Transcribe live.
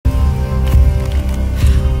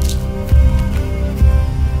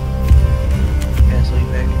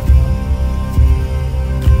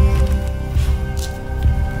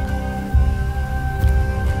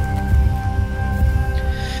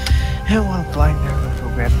offline there. I'm gonna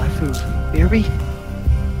go grab my food. BRB.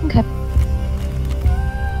 Okay.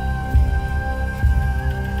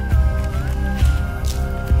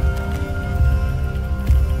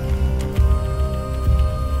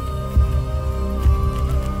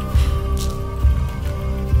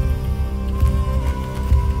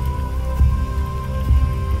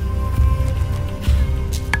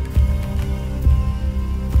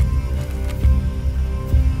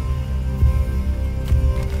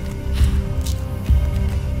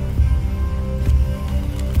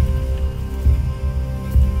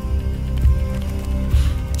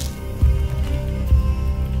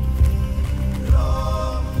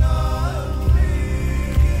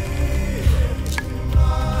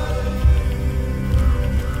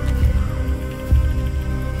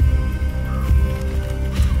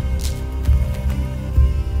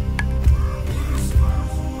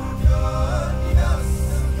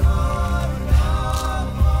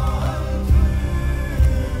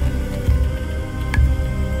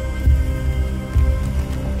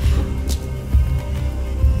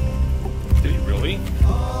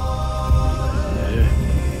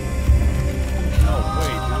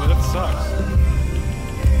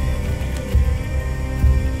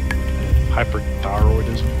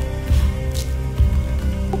 Hyperthyroidism.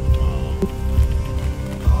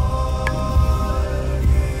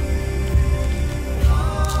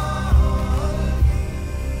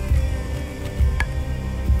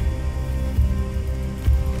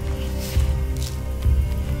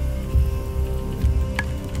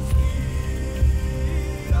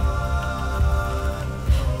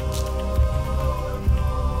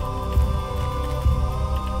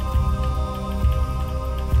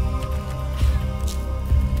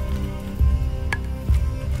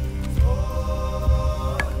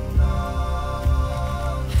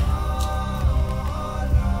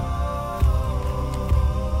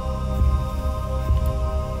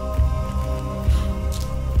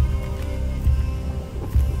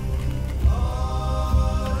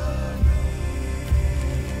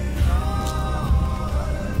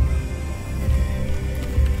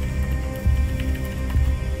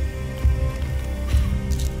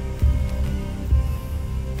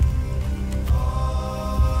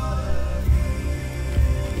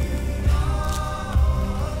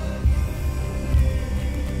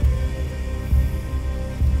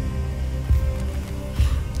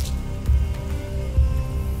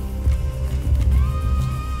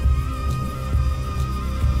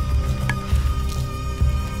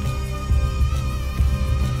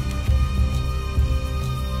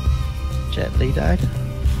 Jet Li died?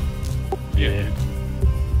 Yeah.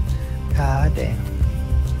 God damn.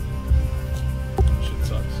 Shit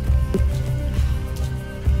sucks.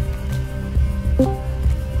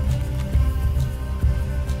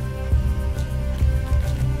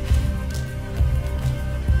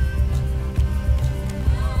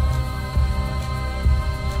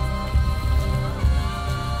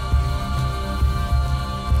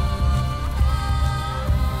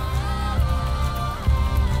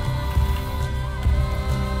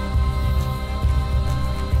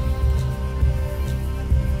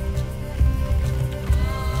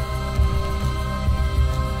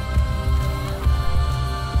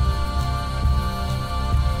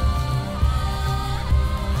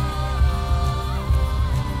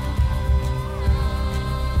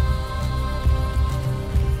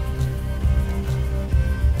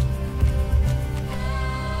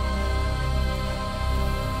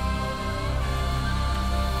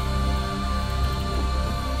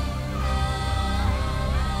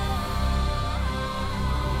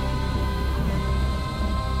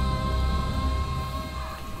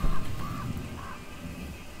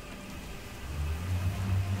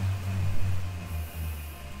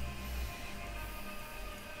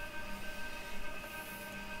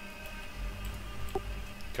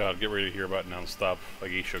 God, get ready to hear about non-stop. Like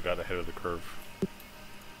Aisha got ahead of the curve.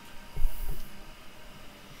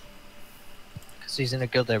 Because he's in a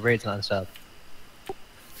guild that raids non-stop.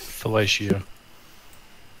 Fellatio.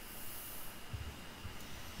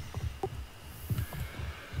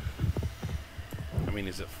 I mean,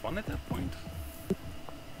 is it fun at that point?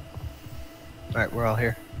 Alright, we're all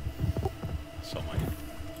here. So am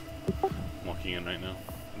I. I'm walking in right now.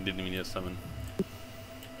 I didn't even get summon.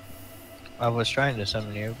 I was trying to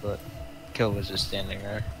summon you, but Kill was just standing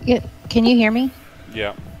there. Yeah, can you hear me?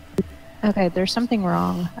 Yeah. Okay, there's something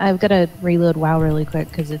wrong. I've got to reload WoW really quick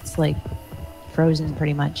because it's like frozen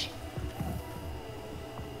pretty much.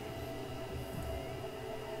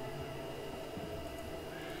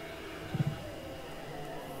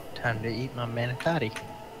 Time to eat my manicotti.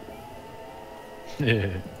 Yeah.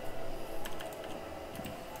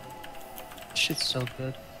 Shit's so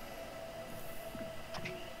good.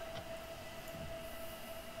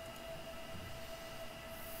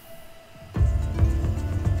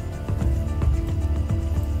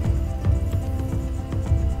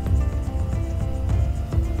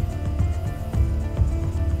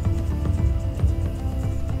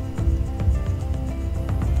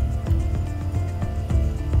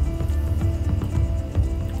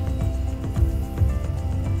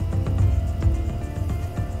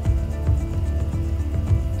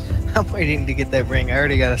 I'm waiting to get that ring. I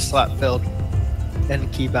already got a slot filled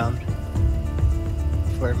and keybound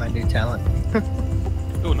for my new talent.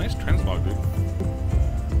 Oh, nice transmog, dude.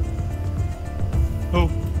 Oh.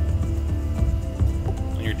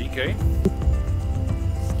 On your DK?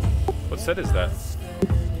 What set is that?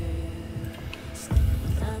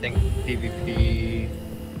 I think PvP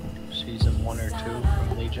season 1 or 2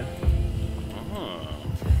 from Legion. Oh,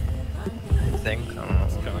 I think. I don't know.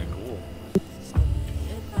 that's kind of cool.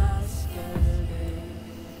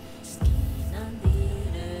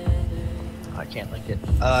 I can't link it.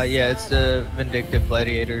 Yeah, it's the Vindictive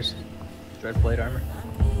Gladiators Dreadblade armor.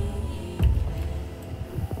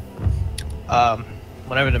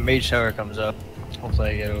 Whenever the Mage Tower comes up, hopefully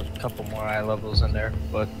I get a couple more eye levels in there,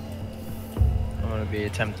 but I'm gonna be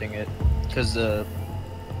attempting it because the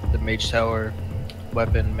Mage Tower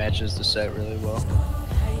weapon matches the set really well.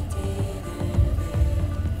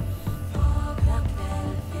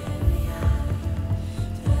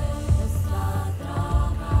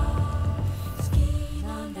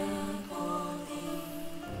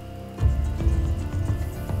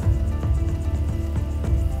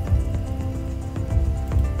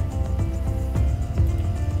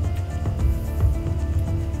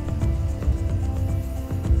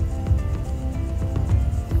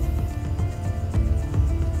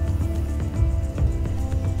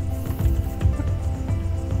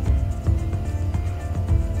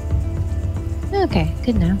 Okay,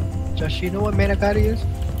 good now. Josh, you know what Manicotti is?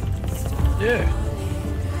 Yeah.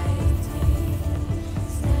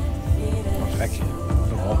 Oh, heck yeah.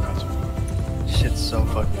 No, all kinds of. Shit's so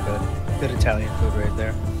fucking good. Good Italian food right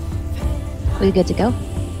there. We good to go?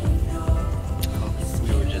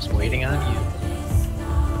 We were just waiting on you.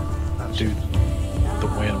 Dude, the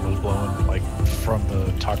wind was blowing like from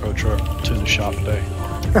the taco truck to the shop today.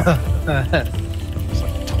 It's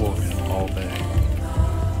like torrent all day.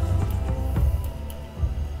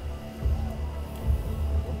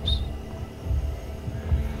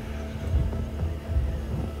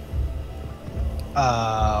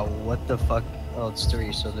 What the fuck? Oh, it's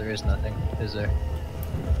 3, so there is nothing, is there?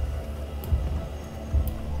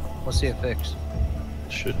 What's the affix?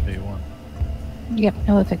 Should be one. Yep,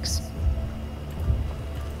 no affix.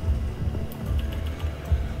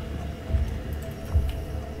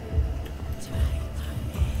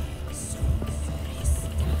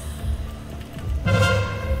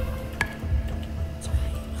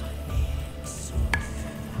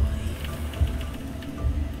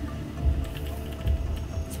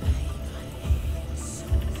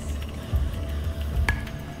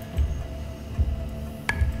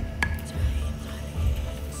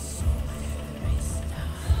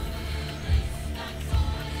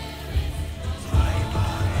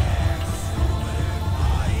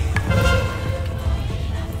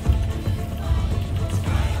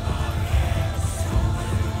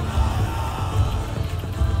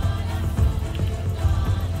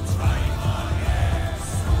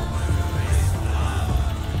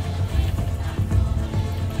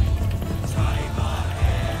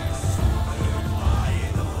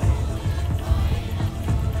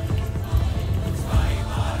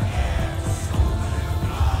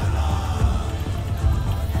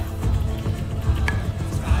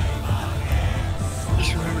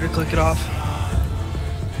 Just remember to click it off.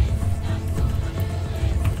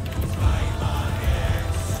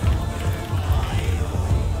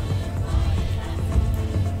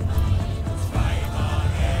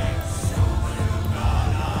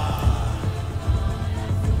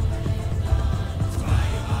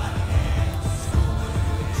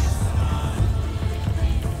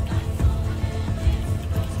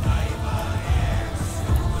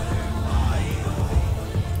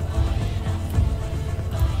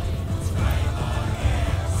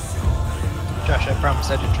 Josh, I promise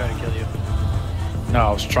I didn't try to kill you. No,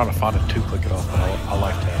 I was trying to find it to click it off, but I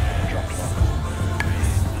life tapped it and dropped it off.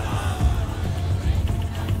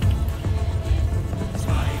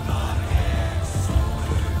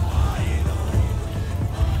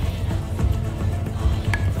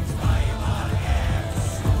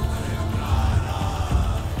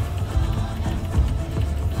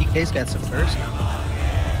 DK's got some burst now.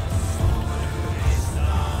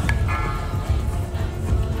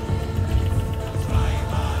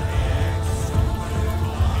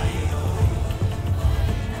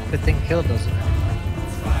 thing kill, doesn't it?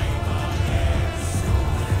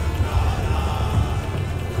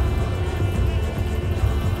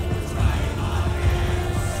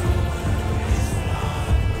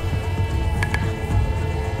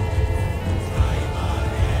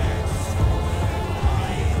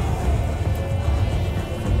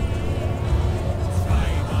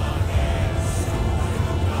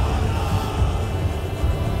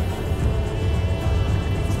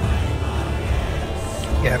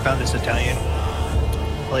 Yeah, I found this Italian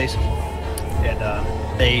place, and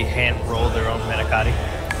they hand roll their own manicotti.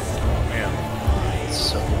 Oh man. It's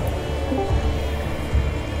so good.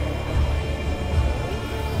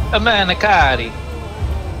 A manicotti.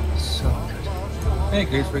 So good. Hey,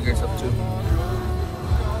 Grace, what are you guys up to?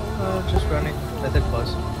 Just running. Method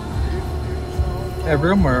Plus. Have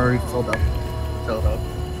room or already filled up? Filled up.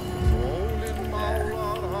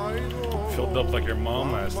 Filled up like your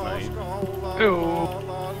mom last night. Ew.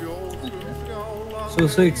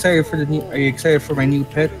 So excited for the new. Are you excited for my new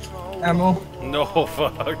pet, Ammo? No,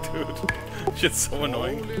 fuck, dude. Shit's so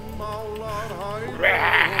annoying. Oh,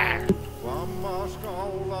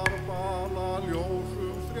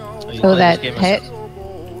 you So played that this game pet.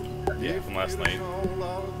 Yeah, from last night.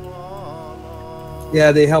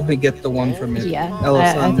 Yeah, they helped me get the one from it. Yeah, I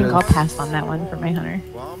Alessandro's. think I'll pass on that one for my hunter.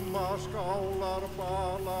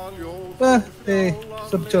 Hey,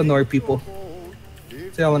 it's up to annoy people.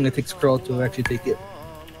 See how long it takes Crow to actually take it.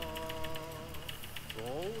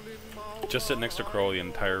 Just sit next to Crow the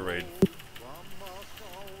entire raid.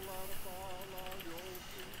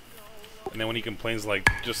 And then when he complains, like,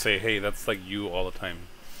 just say, hey, that's like you all the time.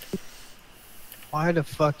 Why the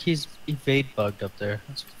fuck he's evade bugged up there?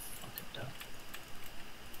 That's fucking dumb.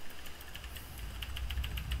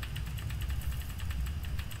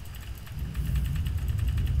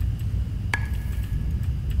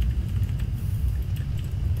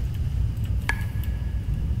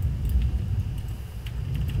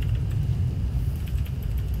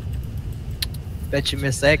 Bet you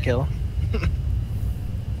missed that kill.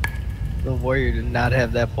 The warrior did not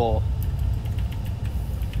have that pole.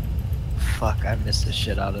 Fuck, I missed the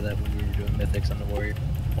shit out of that when we were doing mythics on the warrior.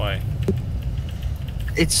 Why?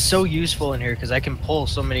 It's so useful in here because I can pull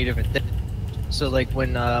so many different things. So like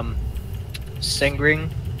when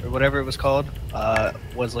Sengring or whatever it was called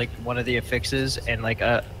was like one of the affixes, and like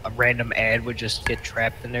a random ad would just get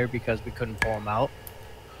trapped in there because we couldn't pull him out.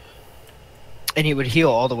 And he would heal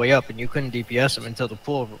all the way up, and you couldn't DPS him until the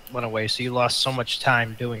pool went away, so you lost so much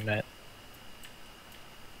time doing that.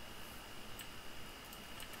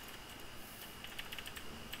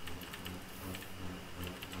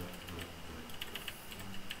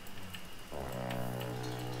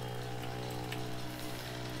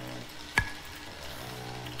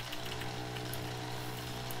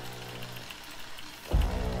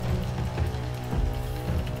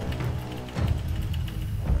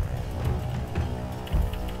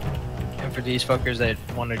 And for these fuckers that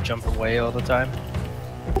want to jump away all the time,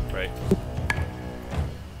 Right.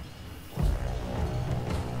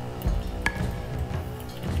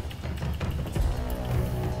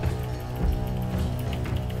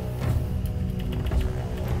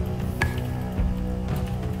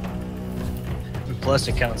 and plus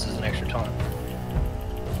it counts as an extra taunt.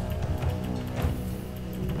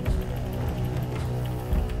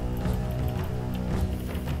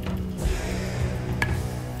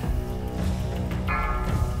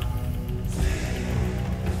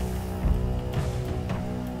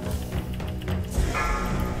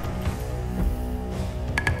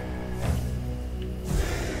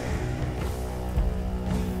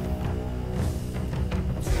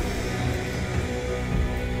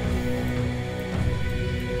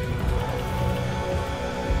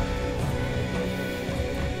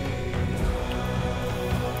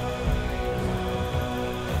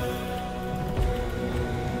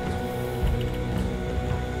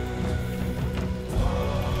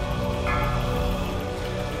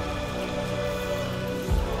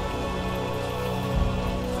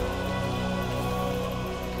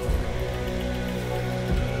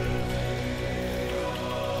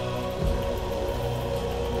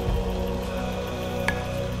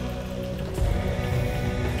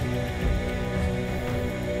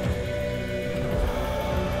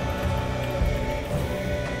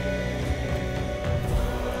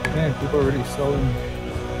 Man, people are already selling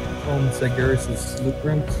Zagaris' loot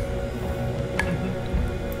rooms.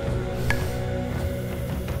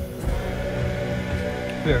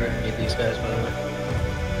 We're gonna need these guys, by the way.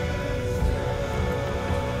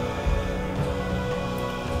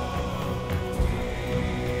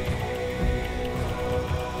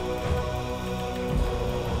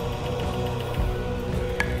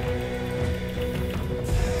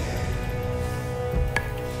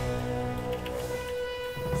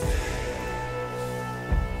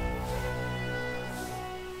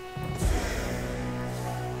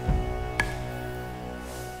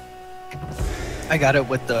 I got it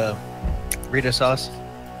with the Rita sauce,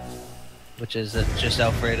 which is just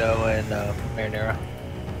Alfredo and marinara.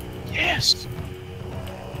 Yes.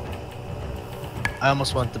 I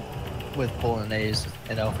almost went with bolognese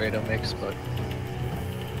and Alfredo mix, but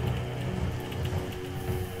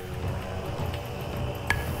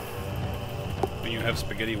When you have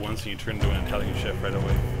spaghetti once and you turn into an Italian chef right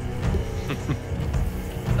away.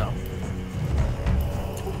 no.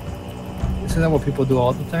 Isn't that what people do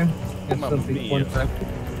all the time? Get Mamma something mia. one time.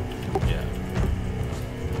 Yeah.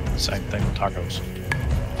 Same thing with tacos.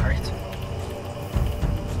 Right.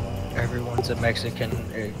 Everyone's a Mexican.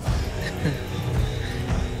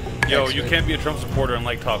 Yo, you can't be a Trump supporter and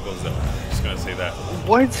like tacos though. I'm just gonna say that.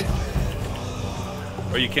 What?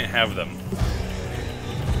 Or you can't have them.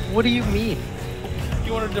 What do you mean?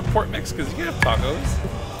 You want to deport Mexicans, you can have tacos.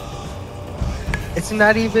 It's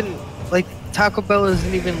not even like Taco Bell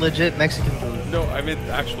isn't even legit Mexican food. No, I meant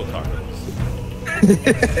actual tacos.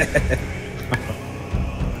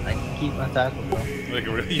 I can keep my Taco Bell. Like,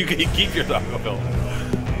 really, you can keep your Taco Bell.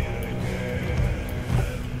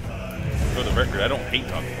 For the record, I don't hate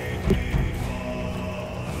Taco Bell.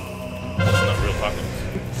 It's not real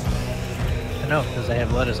tacos. I know, because they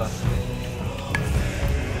have lettuce on it.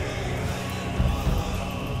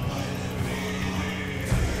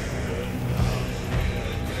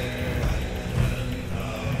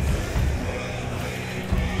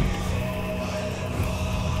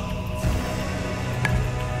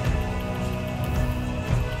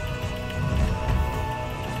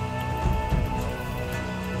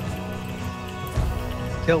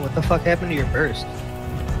 Yo, what the fuck happened to your burst?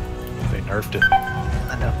 They nerfed it.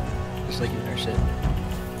 I know. Just like you nurse it.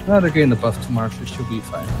 No, they're getting the buff tomorrow, so it should be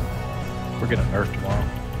fine. We're getting nerfed tomorrow.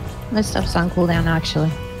 My stuff's on cooldown actually.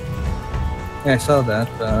 Yeah, I saw that.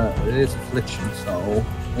 It is affliction, so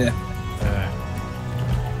yeah.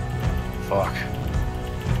 Fuck.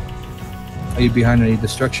 Are you behind any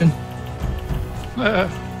destruction?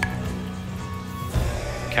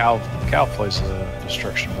 Cal plays the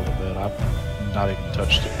destruction a little bit. I've not even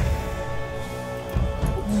touched it.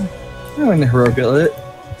 I don't heroic it.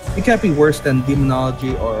 It can't be worse than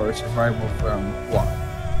demonology or survival from what?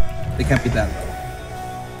 They can't be that low.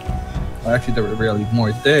 Well, actually, they were really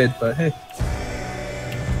more dead, but hey.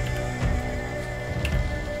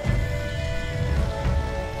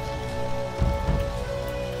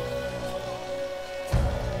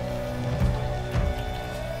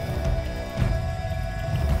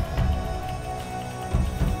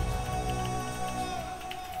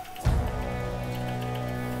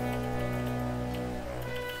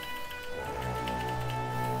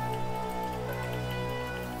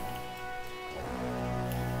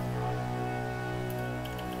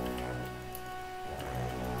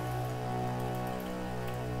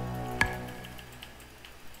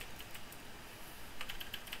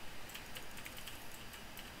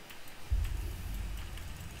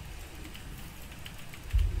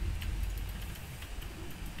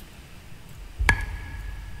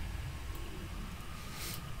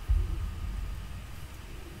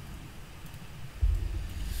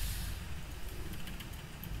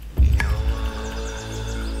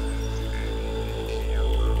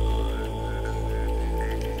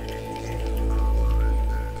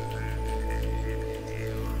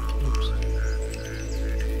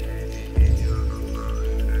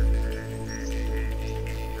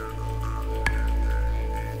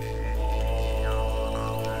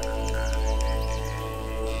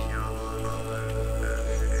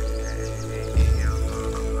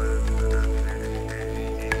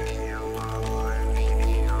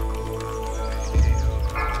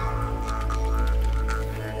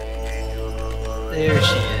 There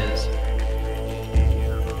she is.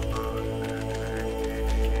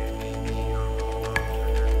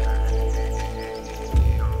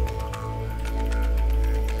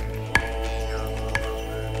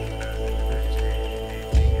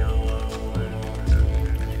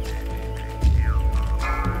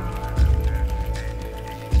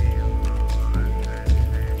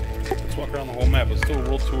 Let's walk around the whole map. It's still a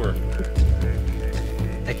world tour.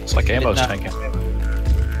 It's like ammo's Not- tanking.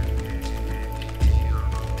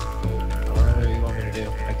 Whatever you want me to do.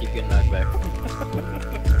 I keep getting knocked back.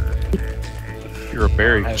 You're a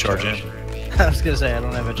berry, I have charge charge. in. I was gonna say I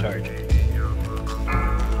don't have a charge.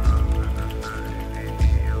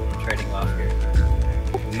 Trading off here.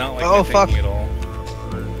 Not like Oh, my fuck. thinking at all.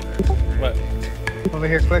 What? Over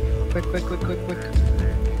here, quick.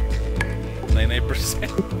 99%.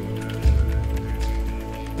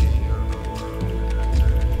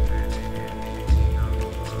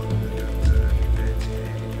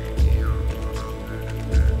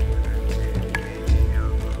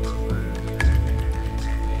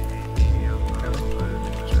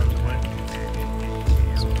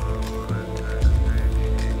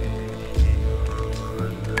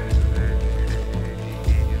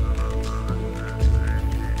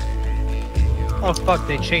 Oh fuck,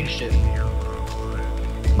 they changed it.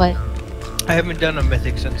 What? I haven't done a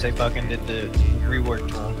mythic since they fucking did the rework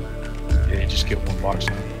tool. Yeah, you just get one box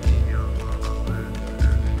now.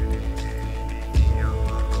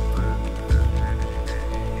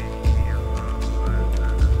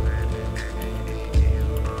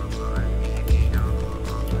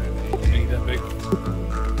 Ain't that big.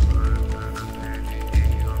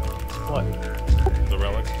 What? The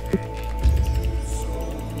relic.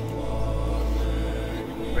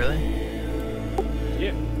 Really?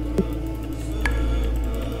 Yeah.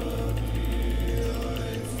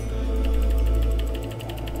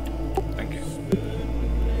 Thank you.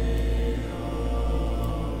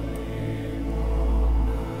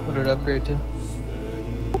 What did it upgrade to?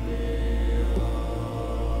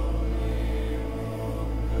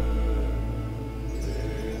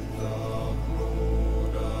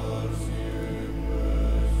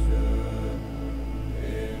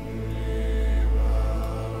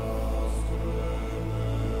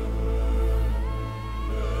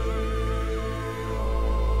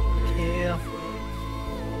 Yeah.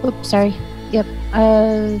 Oops, sorry. Yep.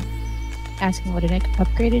 Asking what it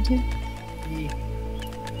upgraded to?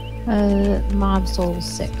 Mob Soul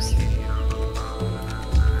 6.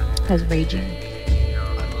 Has Raging.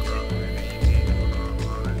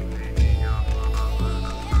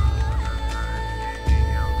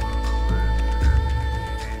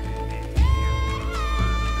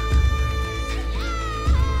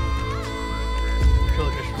 Cool,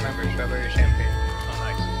 just remember strawberry champagne. Oh,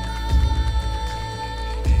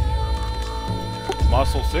 nice.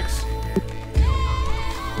 Muscle 6.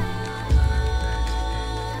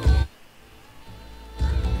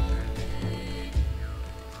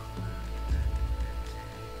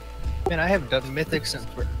 Man, I haven't done mythic since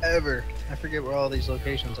forever. I forget where all these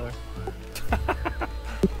locations are.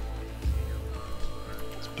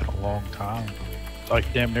 It's been a long time.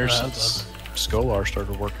 Like damn near since Scholar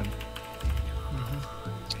started working.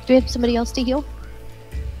 Do we have somebody else to heal?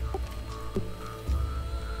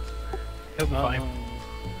 He'll be fine.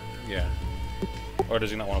 Yeah. Or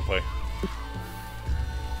does he not want to play?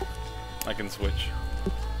 I can switch.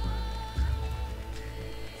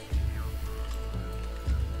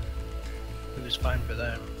 He was fine for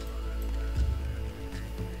that.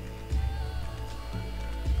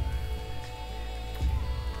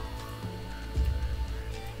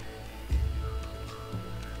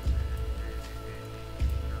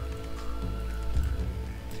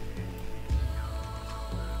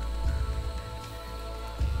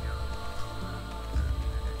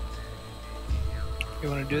 You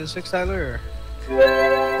want to do the 6, Tyler?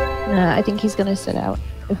 I think he's gonna sit out.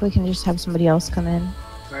 If we can just have somebody else come in.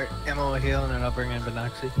 Alright, Emma will heal and then I'll bring in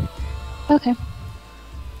Benoxy. Okay.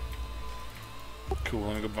 Cool,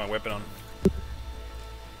 let me go put my weapon on.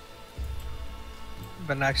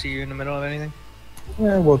 Benoxy, you in the middle of anything?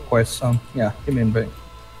 Yeah, well, quite some. Yeah, give me a bit.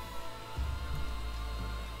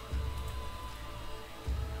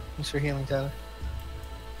 Thanks for healing, Tyler.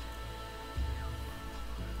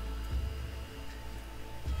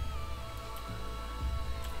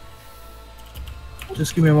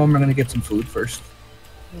 Just give me a moment. I'm gonna get some food first.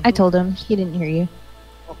 I told him. He didn't hear you.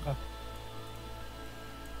 Okay.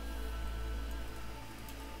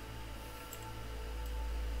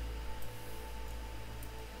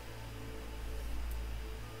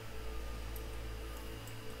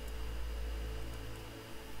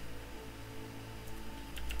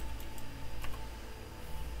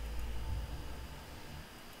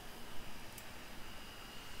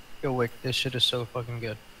 Yo, Wick, this shit is so fucking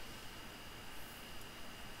good.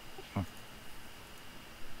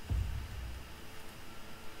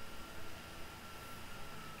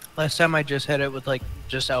 Last time I just had it with like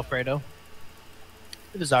just Alfredo.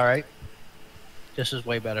 It was alright. This is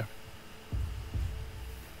way better.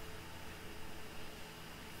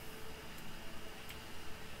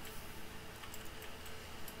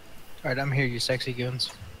 Alright, I'm here, you sexy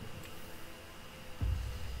goons.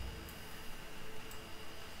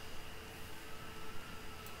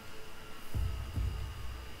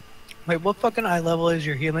 Wait, what fucking eye level is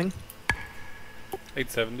your healing?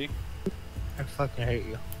 870. I fucking hate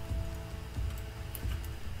you.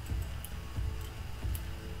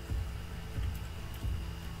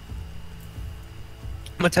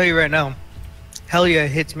 I'm gonna tell you right now, Helia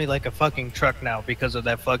hits me like a fucking truck now because of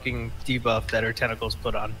that fucking debuff that her tentacles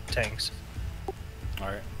put on tanks.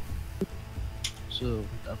 Alright. So,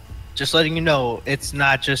 just letting you know, it's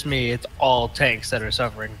not just me, it's all tanks that are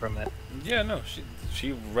suffering from it. Yeah, no,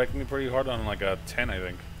 she wrecked me pretty hard on like a 10, I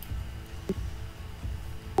think.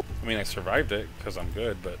 I mean, I survived it because I'm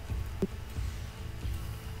good, but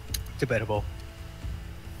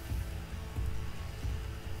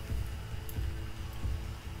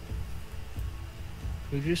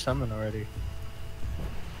Who'd you summon already?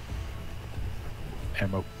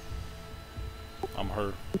 Ammo. I'm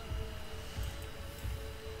her.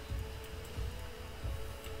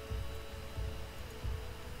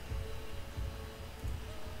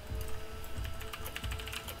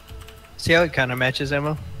 See how it kind of matches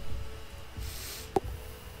ammo?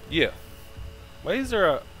 Yeah. Why is there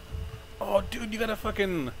a... Oh, dude, you got a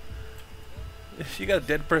fucking... You got a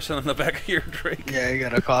dead person on the back of your Drake. Yeah, you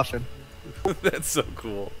got a coffin. That's so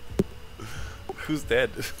cool. Who's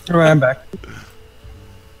dead? Alright, I'm back.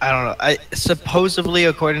 I don't know. I supposedly,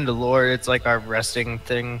 according to lore, it's like our resting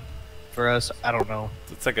thing for us. I don't know.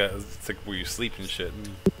 It's like where you sleep and shit.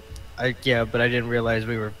 Yeah, but I didn't realize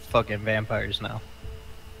we were fucking vampires now.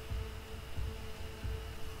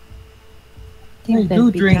 I think I that'd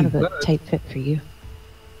do be drink kind of a blood. tight fit for you.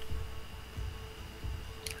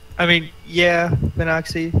 I mean, yeah,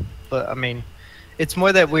 Minoxy, but I mean, it's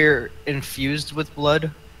more that we're infused with blood,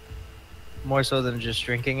 more so than just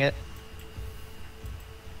drinking it.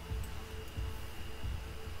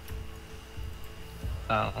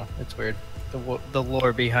 I don't know. It's weird. The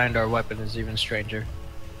lore behind our weapon is even stranger.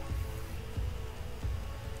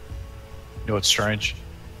 You know what's strange?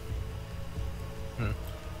 Hmm.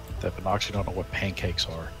 That Binoxy don't know what pancakes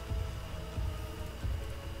are.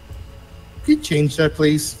 Can you change that,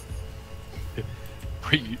 please?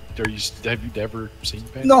 Have you never seen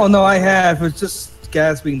pancakes? No, I have. It's just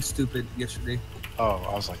Gaz being stupid yesterday. Oh,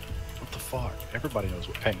 I was like, what the fuck? Everybody knows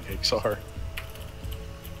what pancakes are.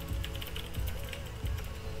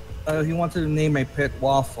 He wanted to name my pet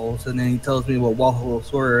Waffles, and then he tells me what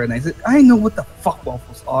waffles were, and I said, I know what the fuck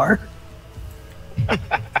waffles are.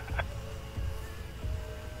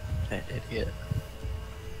 That idiot.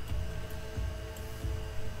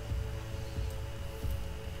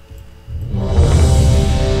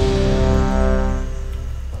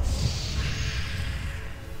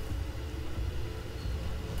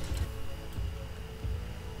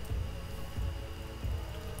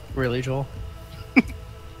 Really, Joel?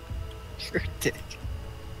 You're a dick.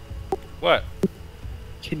 What?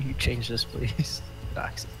 Can you change this, please?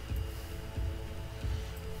 Doxy.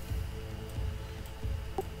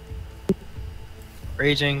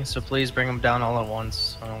 Raging, so please bring them down all at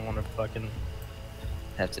once. I don't want to fucking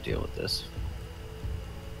have to deal with this.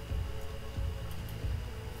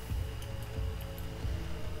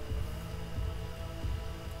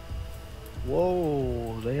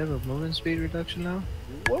 Whoa, they have a movement speed reduction now?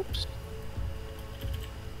 Whoops.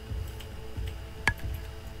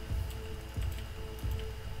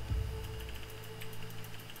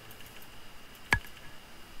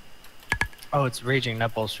 Oh, it's raging,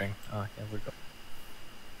 not bolstering. Oh, yeah, we're good.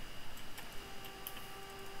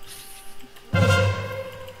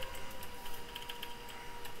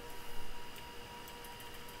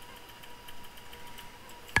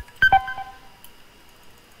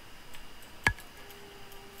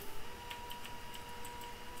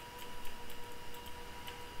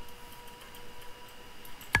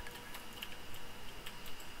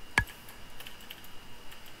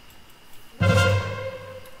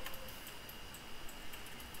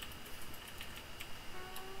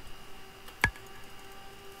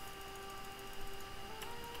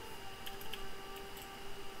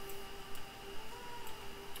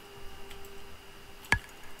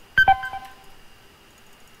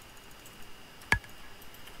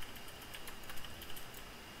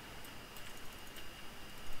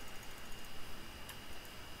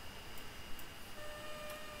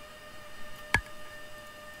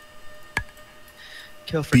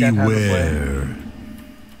 Kill forgot how to play. Beware.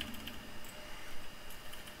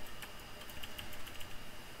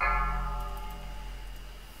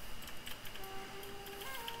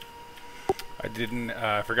 I didn't.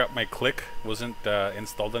 I forgot my click wasn't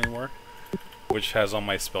installed anymore, which has all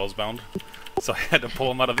my spells bound. So I had to pull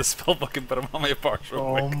them out of the spell book and put them on my parts real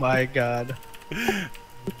Oh quick. my god.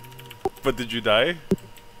 But did you die?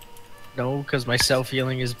 No, because my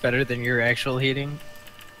self-healing is better than your actual healing.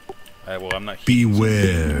 Well, I'm not healing.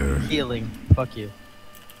 Beware. Healing. Fuck you.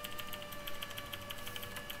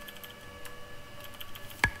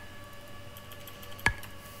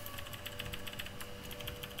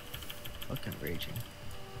 Fucking raging.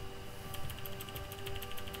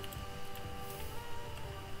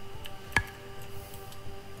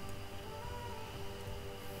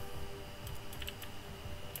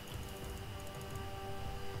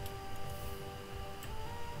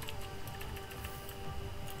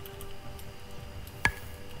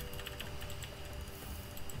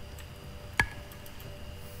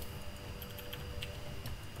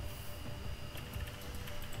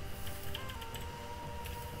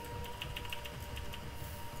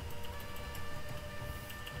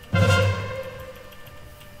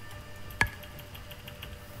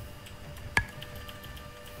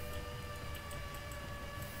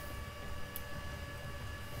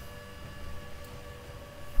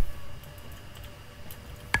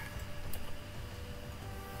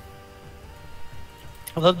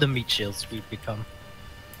 I love the meat shields we've become.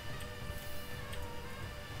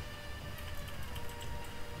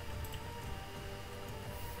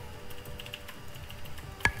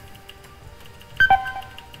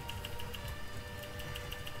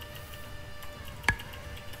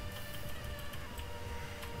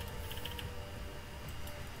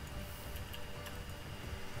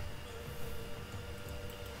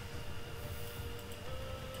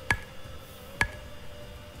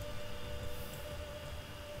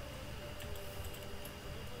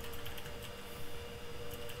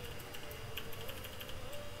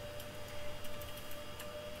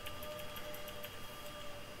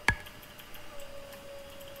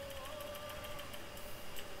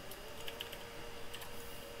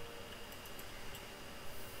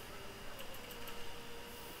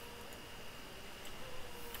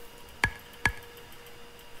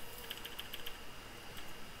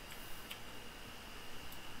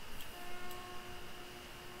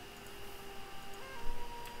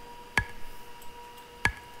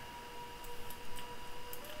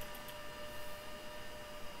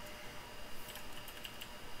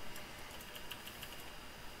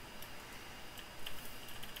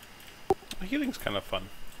 Healing's kind of fun.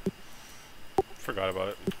 Forgot about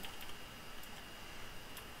it.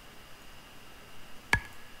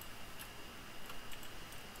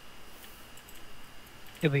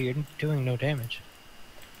 Yeah, but you're doing no damage.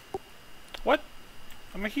 What?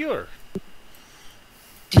 I'm a healer.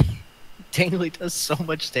 Dangly does so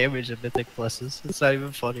much damage at Mythic Pluses. It's not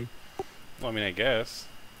even funny. Well, I mean, I guess.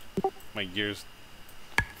 My gear's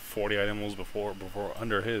 40 items before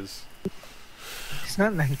under his. He's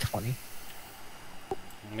not 920.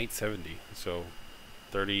 I'm 870, so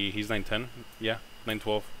 30. He's 910. Yeah,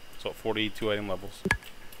 912. So 42 item levels.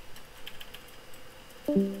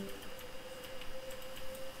 I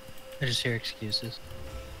just hear excuses.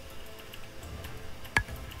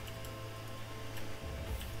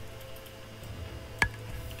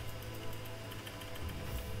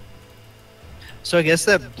 So I guess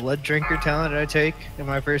that blood drinker talent I take in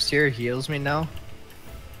my first year heals me now.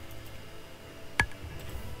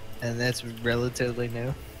 And that's relatively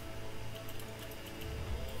new.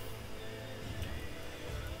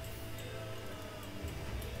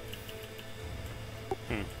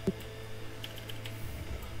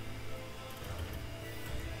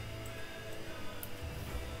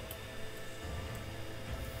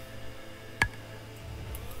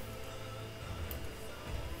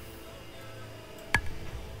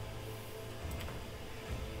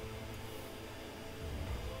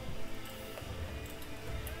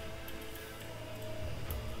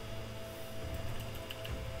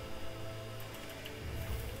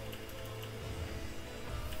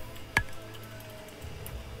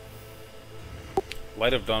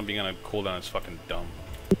 Light of Dawn being on a cooldown is fucking dumb.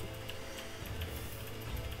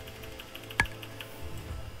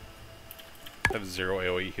 I have 0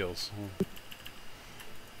 AoE heals.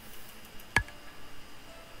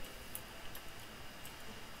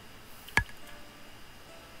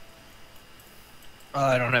 Oh,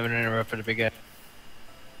 I don't have an interrupt for the big guy.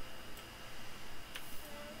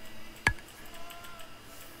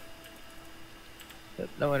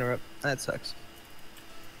 No interrupt. That sucks.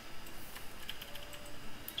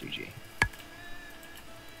 GG.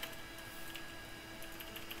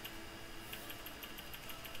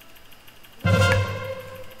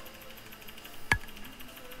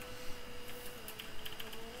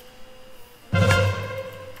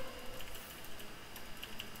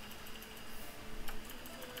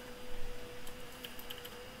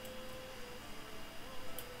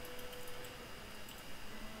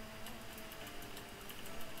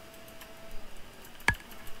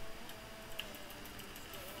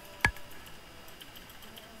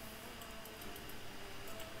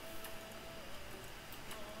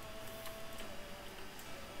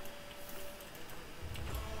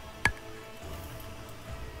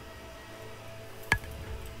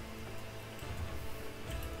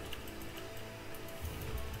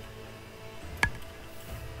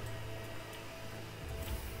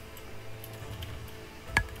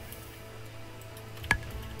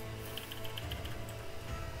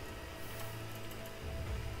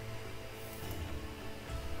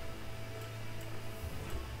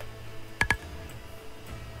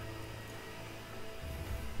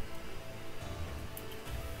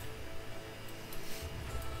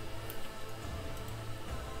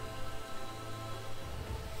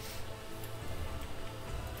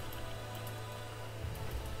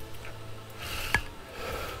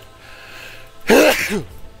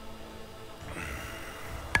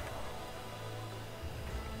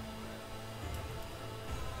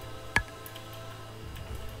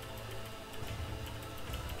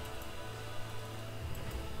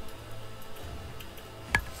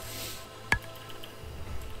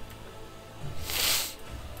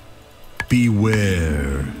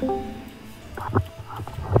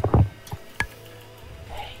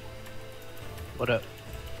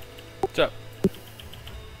 What's up?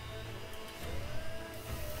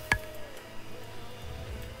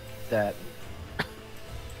 That.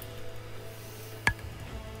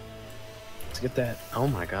 Let's get that. Oh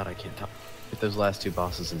my god, I can't talk. Get those last 2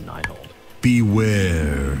 bosses in Nighthold.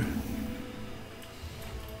 Beware.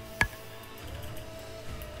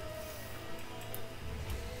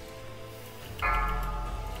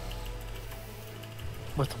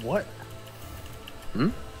 With what? Hmm?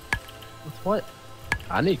 With what?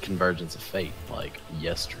 I need Convergence of Fate, like,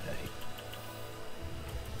 yesterday.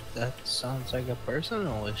 That sounds like a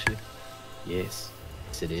personal issue. Yes.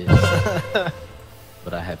 Yes, it is.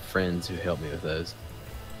 But I have friends who help me with those.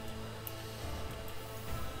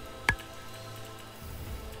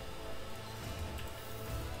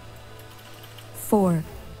 Four,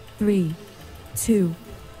 3, 2,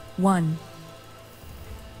 1.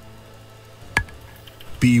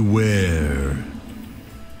 Beware.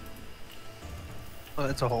 Oh,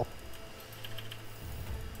 that's a hole.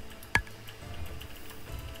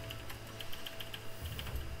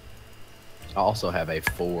 I also have a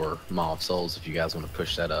 4 Maw of Souls if you guys want to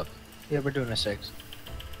push that up. Yeah, we're doing a 6.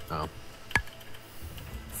 Oh.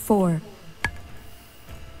 4,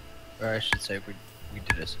 Or I should say we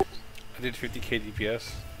did a 6. I did 50k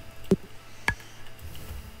DPS.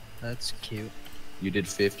 That's cute. You did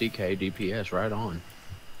 50k DPS, right on.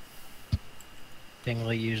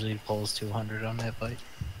 Dingley usually pulls 200 on that fight.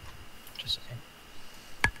 Just saying.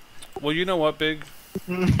 Well, you know what, Big?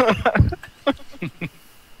 Can't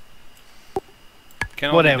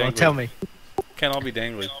all What be ammo? dangly. Tell me. Can't all be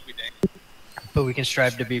dangly. But we can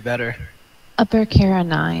strive to be better. Upper Kara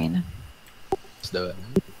 9. Let's do it.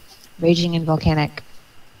 Raging and Volcanic.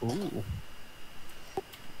 Ooh.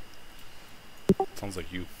 Sounds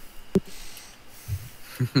like you.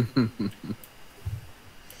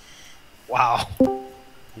 Wow.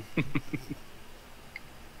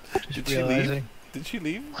 Did she leave? Realizing. Did she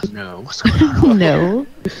leave? No. No.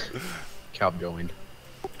 Calb joined.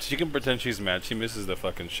 She can pretend she's mad. She misses the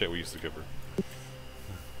fucking shit we used to give her.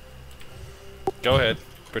 Go ahead.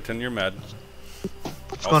 Pretend you're mad.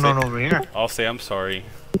 What's going on over here? I'll say I'm sorry.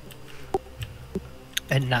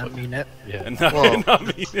 And not mean it. Yeah. And not, Whoa. and not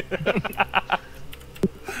mean it.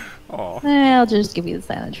 Aw. I'll just give you the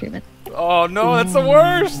silent treatment. Oh no, that's the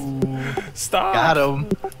worst! Stop! Got him.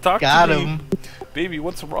 Talk Got to me. him. Baby,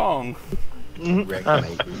 what's wrong? Wreck,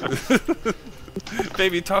 mate.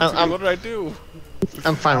 Baby, talk to me. What did I do?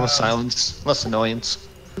 I'm fine with silence. Less annoyance.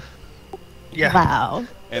 Yeah. Wow.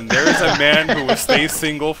 And there is a man who will stay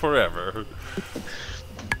single forever.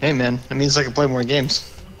 Hey man, it means I can play more games.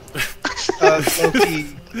 Loki,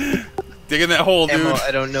 Dig in that hole, dude. Ammo,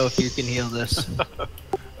 I don't know if you can heal this.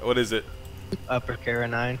 What is it? Upper Kara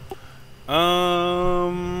 9.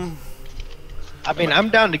 I I mean, I'm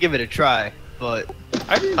down to give it a try, but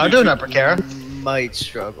didn't I'm do doing too- Upper Kara. might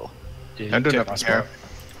struggle. Yeah, I'm doing take Upper my Kara. spot.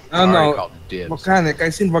 I don't already know. called dibs. Volcanic.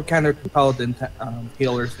 I've seen Volcanic Paladin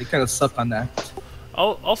healers. They kind of suck on that.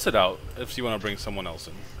 I'll sit out if you want to bring someone else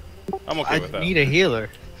in. I'm okay I with that. need a healer.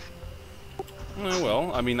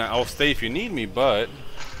 Well, I mean, I'll stay if you need me, but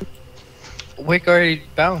Wick already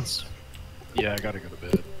bounced. Yeah, I gotta go to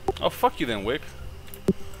bed. oh fuck you then, Wick.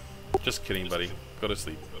 Just kidding, buddy. Go to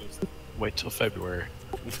sleep. Wait till February.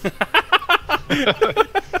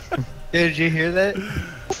 Did you hear that?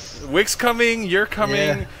 Wick's coming. You're coming.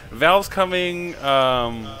 Yeah. Val's coming.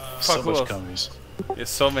 Fuck So who much else? cummies.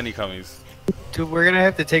 It's so many comings. Dude, we're gonna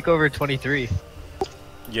have to take over 23.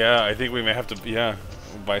 Yeah, I think we may have to. Yeah,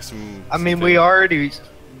 buy some. I mean, we already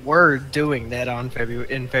were doing that on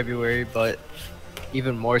February, but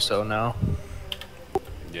even more so now.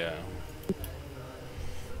 Yeah.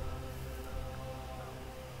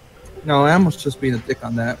 No, Ammo's just being a dick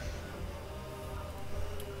on that.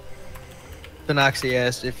 Phenoxy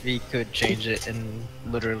asked if he could change it, and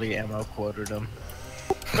literally Ammo quoted him.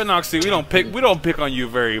 But Noxy, we don't pick on you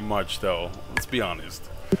very much, though. Let's be honest.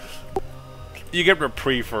 You get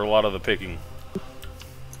reprieve for a lot of the picking.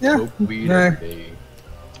 Yeah. Hope we Nah. don't be.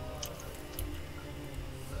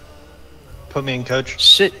 Put me in, coach.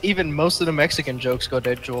 Shit, even most of the Mexican jokes go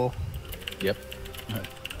dead, Joel. Yep.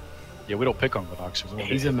 Yeah, we don't pick on Vinox. We don't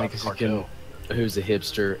He's get a hit by the Mexican cartel. who's a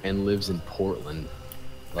hipster and lives in Portland.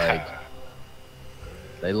 Like,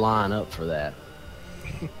 they line up for that.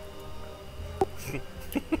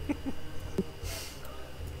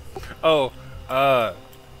 Oh,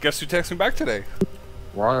 guess who texted me back today?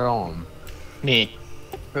 Right on. Me.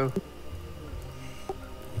 Oh,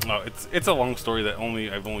 it's a long story that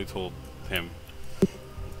I've only told him.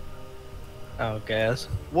 Oh, gas.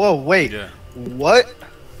 Whoa, wait. Yeah. What?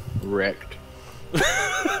 Wrecked.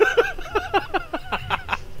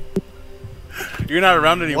 You're not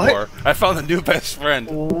around anymore. I found a new best friend.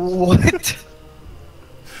 What?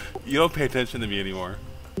 You don't pay attention to me anymore.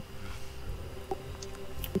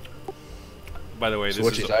 By the way, So this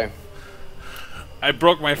what is. you say? I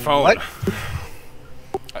broke my phone. What?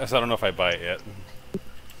 So I don't know if I buy it yet.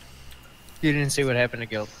 You didn't see what happened to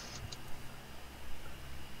Guild.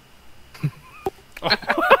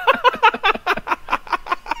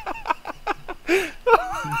 You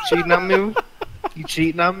cheating on me? You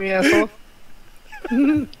cheating on me, asshole?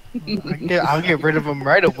 I'll get rid of him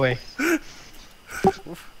right away.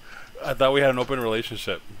 I thought we had an open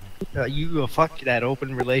relationship. You go fuck that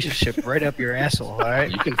open relationship right up your asshole,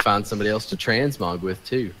 alright? You can find somebody else to transmog with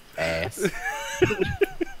too, ass.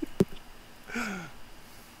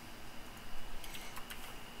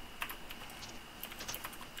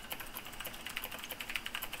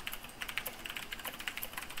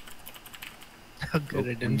 How good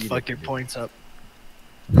I didn't you fuck did your good. points up.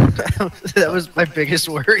 That was my biggest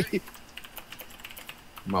worry.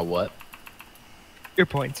 My what? Your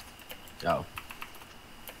points. Oh,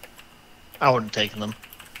 I would have taken them.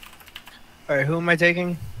 Alright, who am I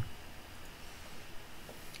taking?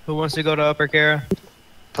 Who wants to go to Upper Kara?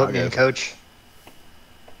 Put I'll me go. in, coach.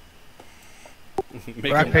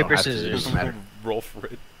 Make Rock, him paper, have to, it scissors. doesn't matter. roll for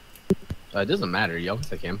it. It doesn't matter. Y'all can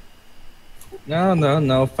take him.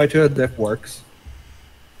 No. Fight to the death works.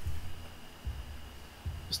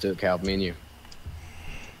 Let's do it, Cal. Me and you.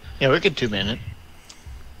 Yeah, we could 2-man it.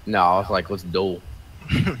 No, I was like, let's duel.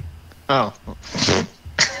 Oh.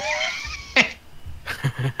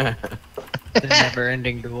 The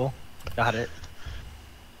never-ending duel. Got it.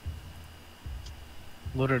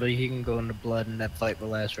 Literally, he can go into blood and that fight will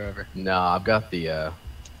last forever. No, I've got the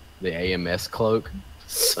AMS cloak,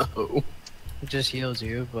 so It just heals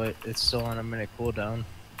you, but it's still on a minute cooldown.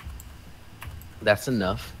 that's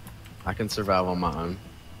enough. I can survive on my own.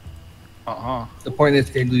 The point is,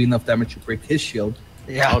 they do enough damage to break his shield.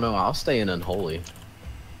 Yeah. Oh no, I'll stay in unholy.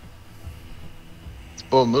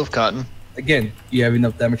 Bold move, Cotton. Again, you have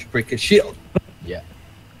enough damage to break his shield. Yeah,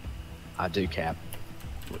 I do, Cap.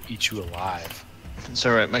 Will eat you alive. It's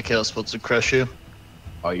alright, my Chaos Bolts will crush you.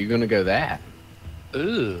 Oh, you're gonna go that?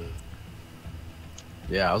 Ugh.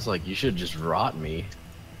 Yeah, I was like, you should just rot me.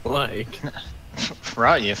 Like,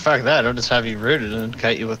 Right, you. Fuck that. I'll just have you rooted and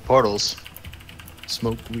kite you with portals.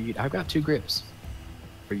 smoke weed. I've got 2 grips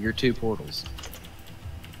for your 2 portals.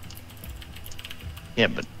 Yeah,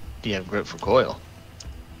 but do you have grip for coil?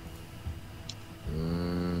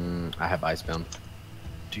 I have Icebound.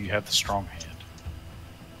 Do you have the strong hand?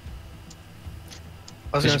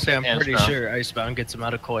 I was gonna say, I'm Hands pretty down. sure Icebound gets him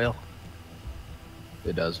out of coil.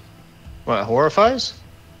 It does. What, horrifies?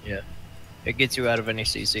 It gets you out of any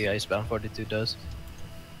CC, Icebound 42 does.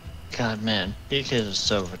 God, man. You kids are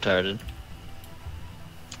so retarded.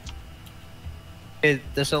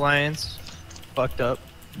 This alliance fucked up.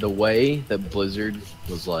 The way that Blizzard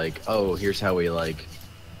was like, oh, here's how we like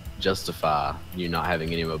justify you not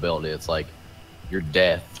having any mobility. It's like your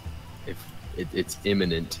death, if it's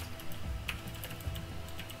imminent.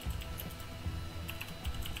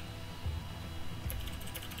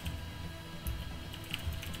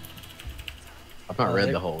 I've not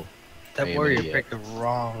read the whole. That AMA warrior yet. picked the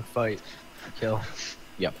wrong fight to kill.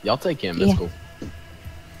 Yep, y'all take him. That's Yeah. cool.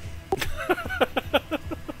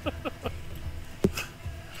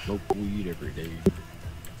 Smoke weed every day.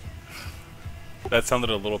 That sounded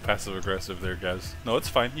a little passive aggressive there, guys. No, it's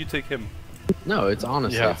fine. You take him. No, it's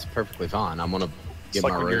honestly, Yeah. it's perfectly fine. I'm gonna It's get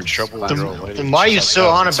like my when you're in robes trouble with clapped. your old lady. Then why are you She's so like,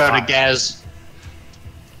 "Oh, on it's about fine." it, Gaz?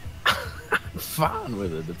 Fine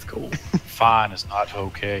with it. It's cool. Fine is not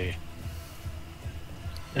okay.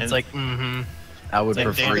 It's And- like, mm-hmm. I would Like,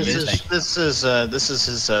 prefer this you is take. this is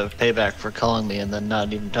his payback for calling me and then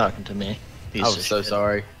not even talking to me. Piece I was of so shit.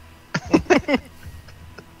 sorry.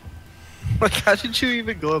 Like, how did you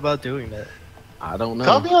even go about doing that? I don't know.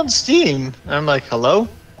 Call me on Steam. And I'm like, hello?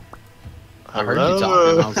 I heard you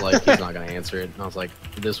talking. And I was like, he's not gonna answer it. And I was like,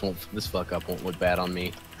 this fuck up won't look bad on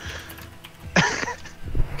me.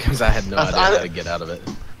 Because I had no idea how to get out of it.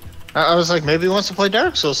 I was like, maybe he wants to play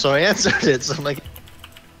Dark Souls, so I answered it. So I'm like,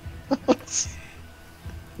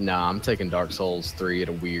 Nah, I'm taking Dark Souls 3 at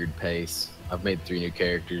a weird pace. I've made 3 new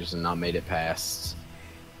characters and not made it past.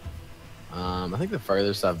 I think the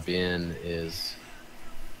furthest I've been is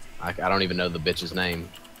I don't even know the bitch's name.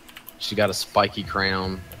 She got a spiky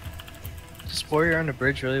crown. This warrior on the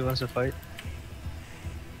bridge really wants to fight?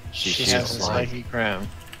 she She's has a like- spiky crown.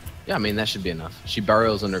 Yeah, I mean that should be enough. She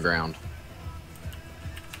burrows underground.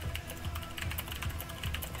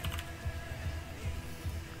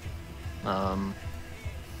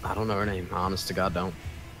 I don't know her name. Honest to God, don't.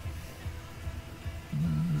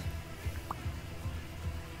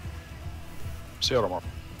 See you tomorrow.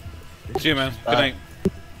 See you, man. Good night.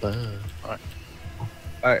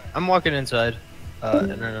 Alright, I'm walking inside. And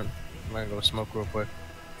then I'm gonna go smoke real quick.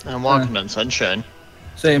 I'm walking on sunshine.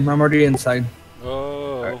 Same. I'm already inside.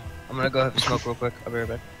 Oh. Alright, I'm gonna go have a smoke real quick. I'll be right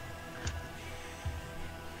back.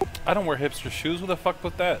 I don't wear hipster shoes. Who the fuck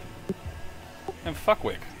put that? And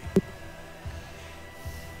fuckwick.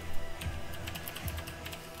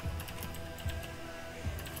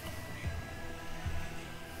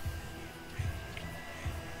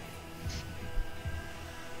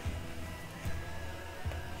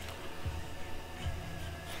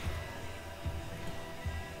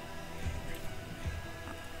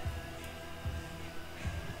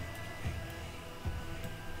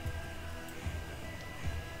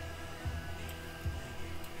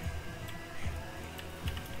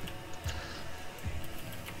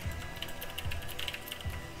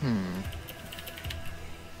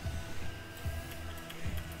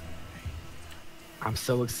 I'm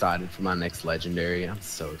so excited for my next legendary. I'm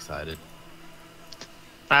so excited.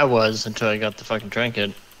 I was until I got the fucking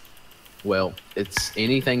trinket. Well, it's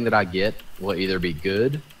anything that I get will either be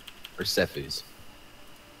good or Sefu's.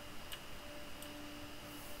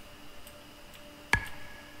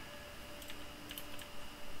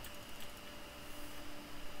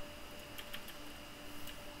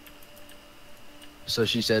 So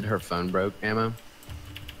she said her phone broke, Ammo?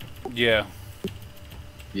 Yeah.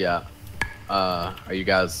 Yeah. Are you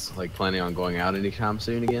guys like planning on going out anytime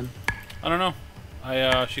soon again? I don't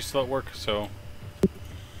know. She's still at work, so.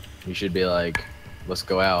 You should be like, let's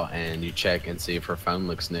go out, and you check and see if her phone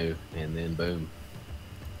looks new, and then boom.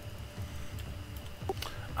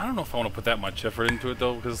 I don't know if I want to put that much effort into it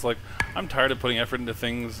though, because like I'm tired of putting effort into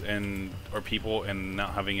things or people and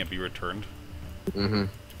not having it be returned. Mm-hmm.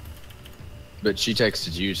 But she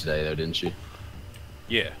texted you today though, didn't she?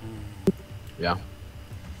 Yeah. Yeah.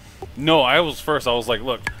 No, I was like,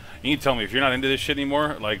 look, you need to tell me if you're not into this shit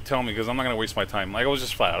anymore. Like, tell me, because I'm not gonna waste my time. Like, I was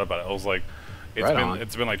just flat out about it. I was like,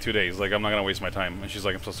 it's been like 2 days. Like, I'm not gonna waste my time. And she's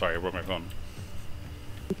like, I'm so sorry, I broke my phone.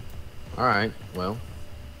 All right. Well,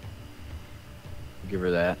 give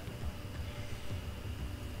her that.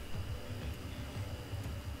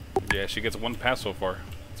 Yeah, she gets 1 pass so far.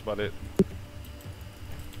 That's about it.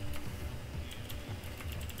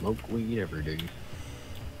 Smoke weed ever, dude.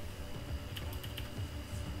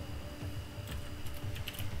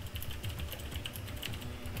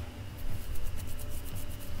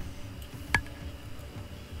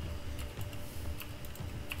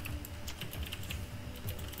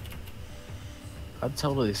 I'd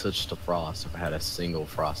totally switch to Frost if I had a single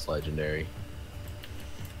Frost legendary.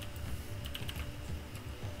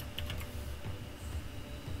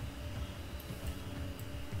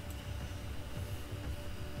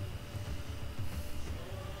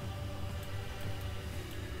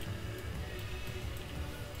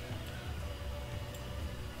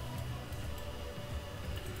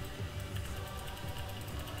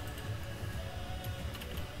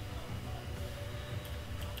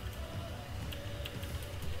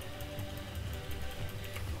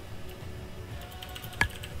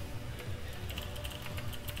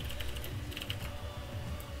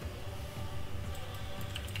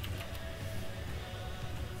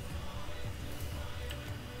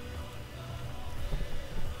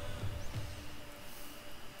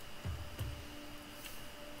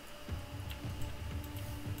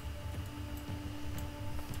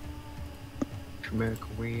 America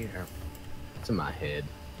weed. It's in my head.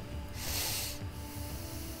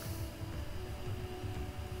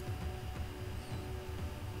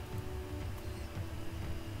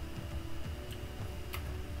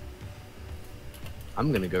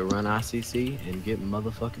 I'm gonna go run ICC and get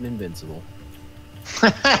motherfucking invincible.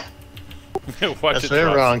 Watch That's it very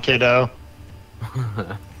drop. wrong, kiddo.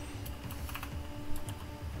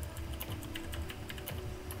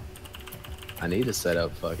 I need to set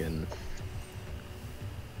up fucking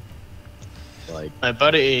like My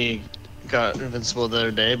buddy got invincible the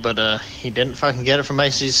other day, but he didn't fucking get it from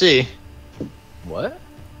ICC. what?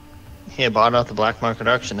 He had bought out the black market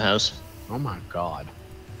auction house. Oh my god.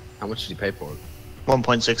 How much did he pay for it?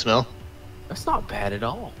 1.6 mil. That's not bad at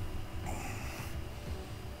all.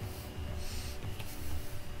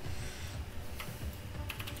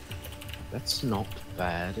 That's not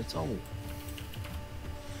bad at all.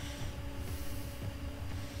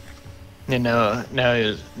 You know, now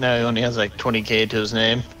he only has like 20k to his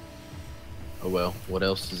name. Oh well, what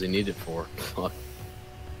else does he need it for? Fuck.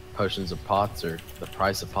 Potions of pots or the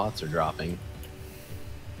price of pots are dropping.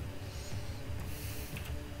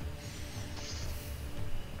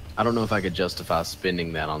 I don't know if I could justify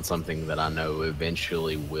spending that on something that I know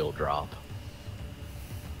eventually will drop.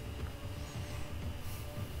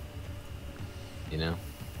 You know?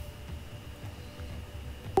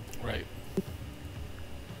 Right.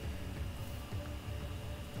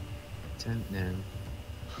 Don't know.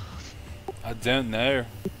 I don't know.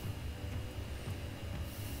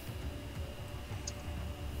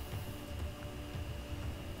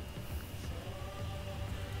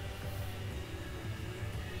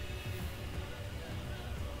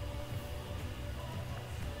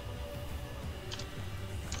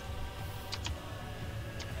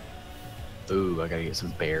 Ooh, I gotta get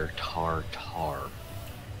some bear tartar.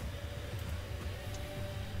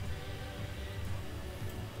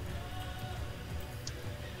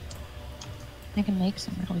 I can make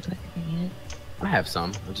some really quick if you need it. I have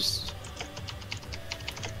some. I just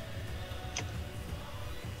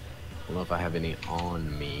don't know if I have any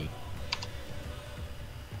on me.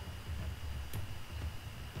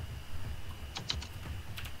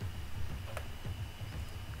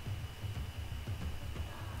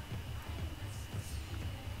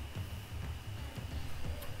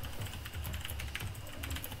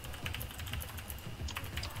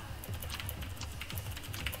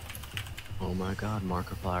 Oh my god,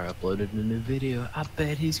 Markiplier uploaded a new video. I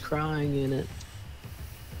bet he's crying in it.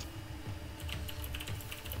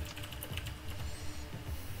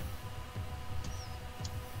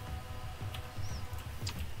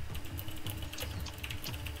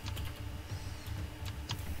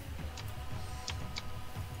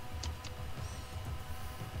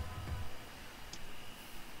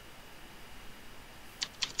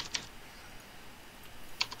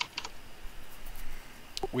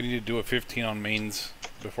 We need to do a 15 on mains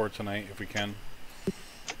before tonight if we can.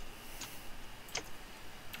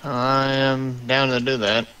 I am down to do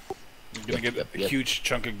that. I'm gonna get a huge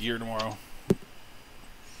chunk of gear tomorrow.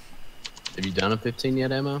 Have you done a 15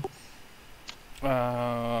 yet, Emma?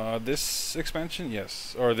 This expansion,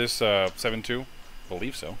 yes, or this 7.2,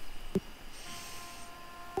 believe so.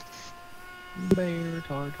 Bear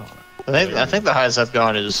tartar. I think the highest I've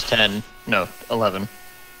gone is 10. No, 11.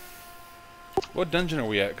 What dungeon are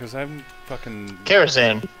we at? Because I'm fucking...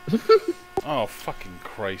 Karazhan. Oh, fucking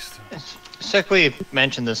Christ. Sick, we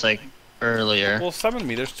mentioned this, like, earlier. Well, summon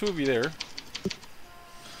me. There's 2 of you there.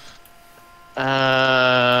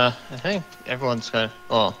 I think everyone's got...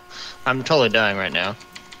 Well, I'm totally dying right now.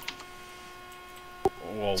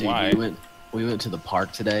 Well, Dude, why? we went to the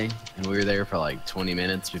park today, and we were there for like 20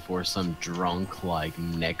 minutes before some drunk, like,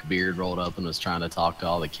 neckbeard rolled up and was trying to talk to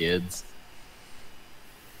all the kids.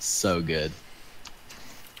 So good.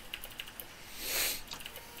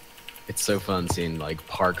 It's so fun seeing, like,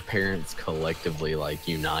 park parents collectively, like,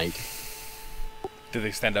 unite. Did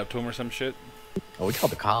they stand up to him or some shit? Oh, we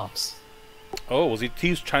called the cops. Oh, was he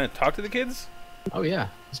was trying to talk to the kids? Oh, yeah.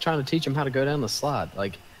 He's trying to teach them how to go down the slide.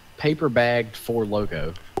 Like, paper bagged for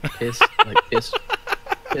Loco. Piss, like, piss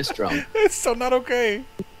drunk. It's so not okay.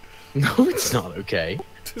 No, it's not okay.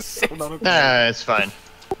 It's so not okay. Nah, it's fine.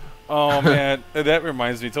 Oh, man. That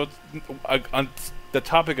reminds me. So, on the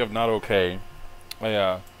topic of not okay,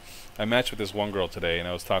 I matched with this one girl today, and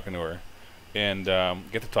I was talking to her, and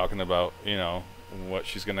get to talking about, you know, what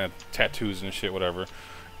she's gonna have, tattoos and shit, whatever,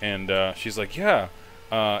 and she's like, yeah,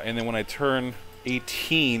 and then when I turn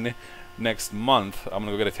 18 next month, I'm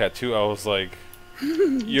gonna go get a tattoo. I was like,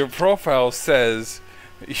 your profile says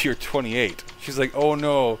you're 28. She's like, oh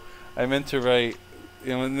no, I meant to write, you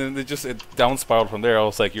know, and then it down spiraled from there. I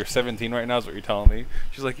was like, you're 17 right now is what you're telling me?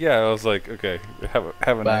 She's like, yeah. I was like, okay,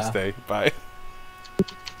 have a nice day, bye.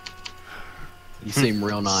 You seem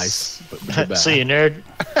real nice. But See you, nerd.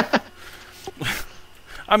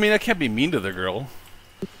 I mean, I can't be mean to the girl.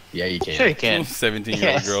 Yeah, you can. Sure you can. 17-year-old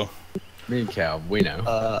Yes. girl. Me and Cal, we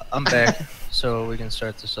know. I'm back, so we can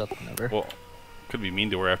start this up whenever. Well, could be mean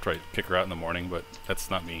to her after I kick her out in the morning, but that's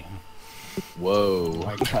not me. Whoa. Oh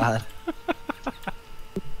my god.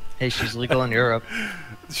 Hey, she's legal in Europe.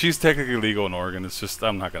 She's technically legal in Oregon. It's just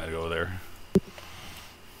I'm not gonna go there.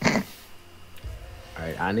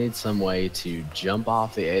 Alright, I need some way to jump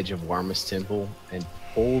off the edge of Wormus Temple and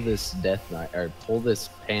pull this Death Knight, or pull this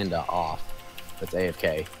panda off that's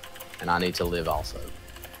AFK, and I need to live also.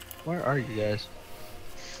 Where are you guys?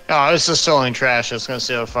 Oh, I was just throwing trash. I was gonna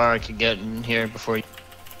see how far I could get in here before you...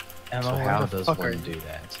 Emma, So where how the does fuck are one you? do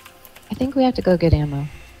that? I think we have to go get ammo.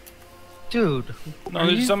 Dude. No, are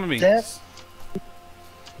there's you some of me. that-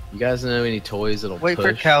 You guys know any toys that'll Wait push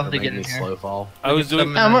for Cal or to make get me in here. slow fall? I was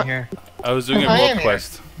doing Someone in here. I was doing a I am world here.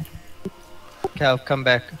 quest. Cal, come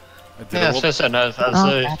back. I did, Yeah, a that's world, what I said. I was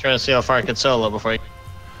literally trying to see how far I could solo before you...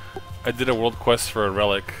 I did a world quest for a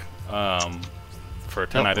relic, for a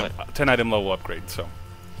 10 item level upgrade. So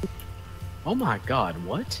Oh my god,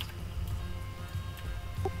 what?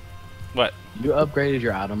 What? You upgraded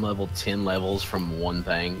your item level 10 levels from one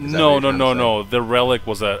thing? Is that No, what you're no, trying no, to no. The relic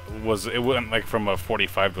it went like from a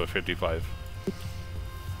 45 to a 55. say?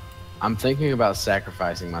 I'm thinking about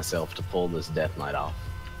sacrificing myself to pull this Death Knight off.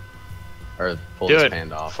 Or pull Do this it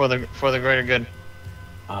panda off. for the greater good.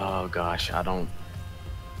 Oh gosh, I don't.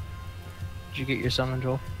 Did you get your summon,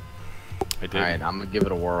 Joel? I did. Alright, I'm gonna give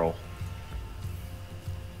it a whirl.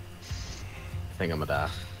 I think I'm gonna die.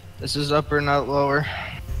 This is upper, not lower.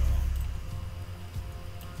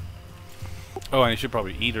 Oh, and you should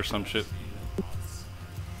probably eat or some shit.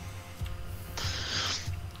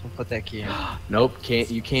 We'll put that key in. Nope,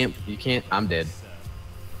 you can't, I'm dead.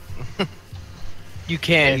 You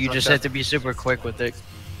can, Okay, you fuck just up. have to be super quick with it.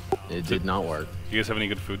 It did not work. You guys have any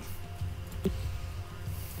good food?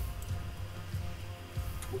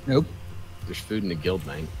 Nope. There's food in the guild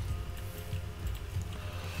bank.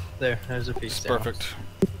 There's a piece. It's down. perfect.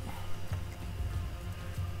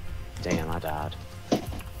 Damn, I died.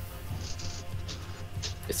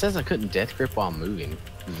 It says I couldn't death grip while moving.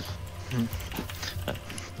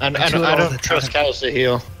 I do it all don't the trust time. cows to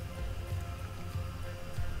heal.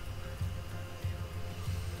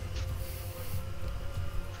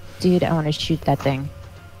 Dude, I want to shoot that thing.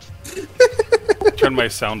 Turn my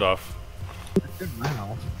sound off.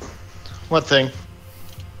 Wow. What thing?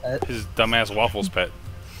 His dumbass Waffles pet.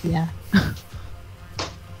 Yeah.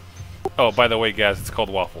 Oh, by the way, guys, it's called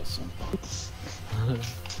Waffles.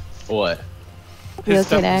 What? You His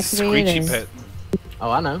okay to dumb activate screechy it? pet.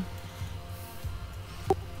 Oh, I know.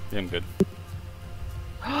 Yeah, I'm good.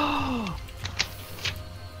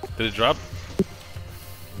 Did it drop?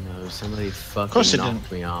 No, somebody fucking course it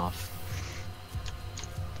knocked me off.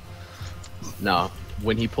 No,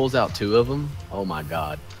 when he pulls out two of them, oh my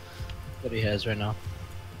god. What he has right now.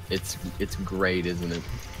 It's great, isn't it?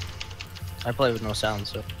 I play with no sound,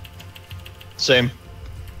 so. Same.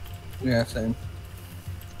 Yeah, same.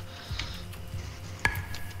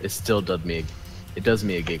 It still does me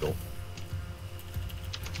a giggle.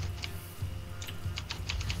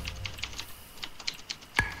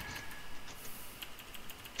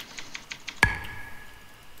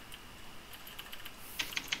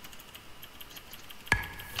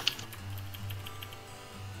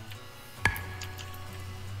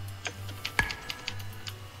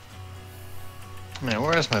 Man,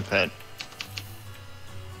 where is my pet?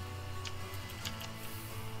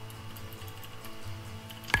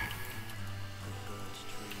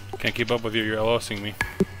 Can't keep up with you. You're LOSing me.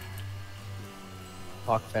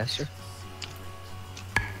 Walk faster.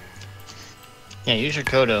 Yeah, use your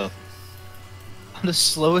Kodo. I'm the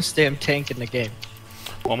slowest damn tank in the game.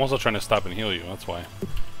 Well, I'm also trying to stop and heal you. That's why.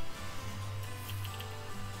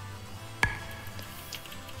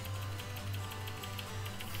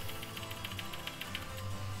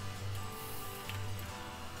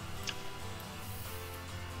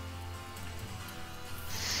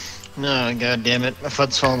 No, god damn it. My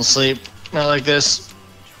foot's falling asleep. Not like this.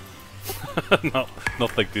 No,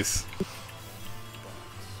 not like this.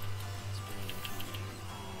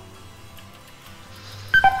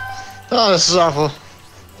 Oh, this is awful.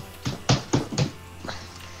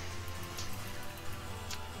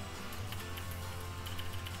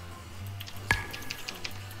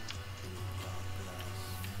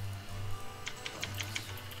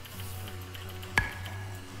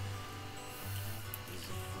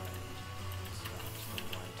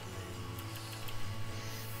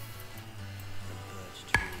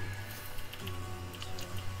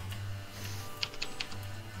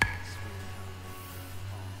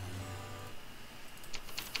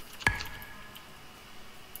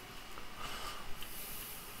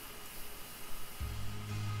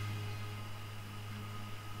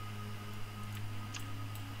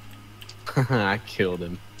 I killed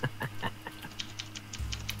him.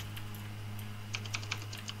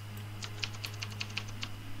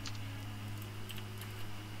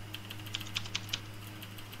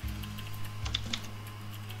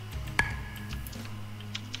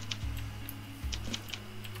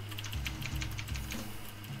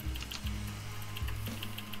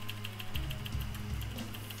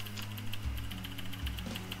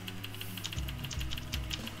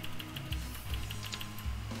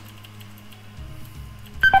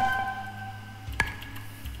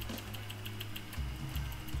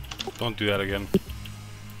 Don't do that again.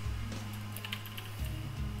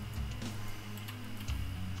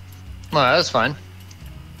 Well, that's fine.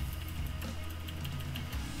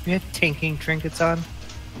 You have tanking trinkets on?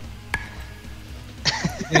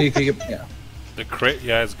 Yeah, you can get, yeah. The crit,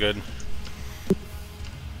 yeah, it's good.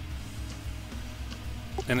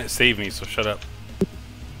 And it saved me, so shut up.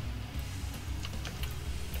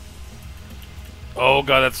 Oh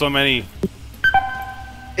god, that's so many.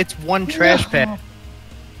 It's one trash pan.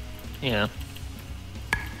 Yeah.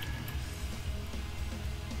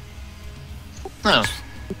 Oh.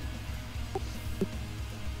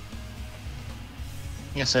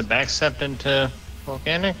 Guess I backstepped into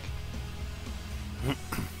volcanic.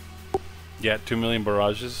 Yeah, 2 million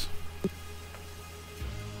barrages.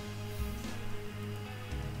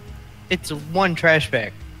 It's one trash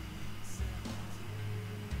bag.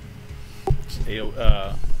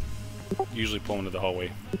 Usually pull them into the hallway.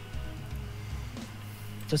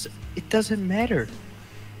 It doesn't matter.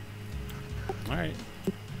 Alright.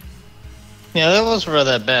 Yeah, that wasn't really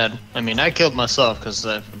that bad. I mean, I killed myself because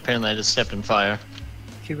apparently I just stepped in fire.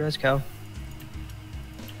 Keep res cow.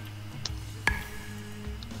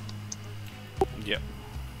 Yep.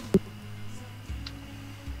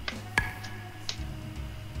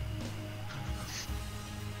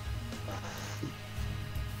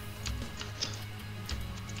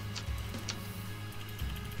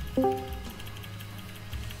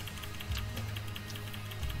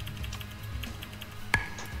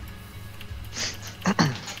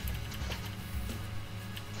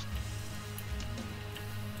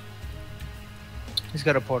 He's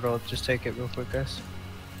got a portal. Just take it real quick, guys.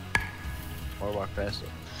 Or walk past it.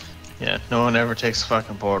 Yeah, no one ever takes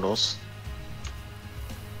fucking portals.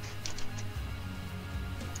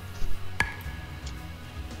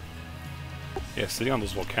 Yeah, sitting on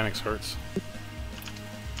those volcanics hurts.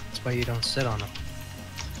 That's why you don't sit on them.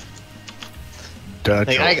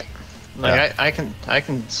 Like, I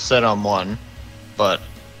can sit on one, but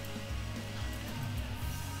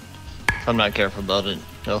if I'm not careful about it,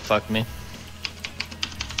 it'll fuck me.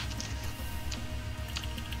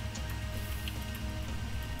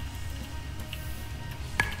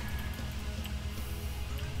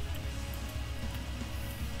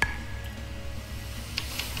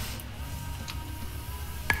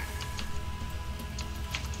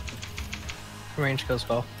 Range kills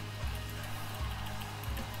call.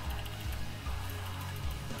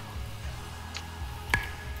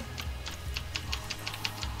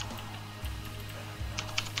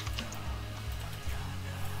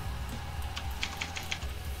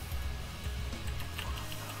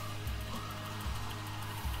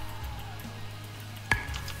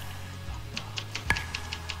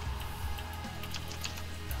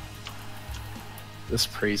 This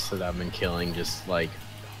priest that I've been killing just like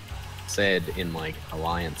said in like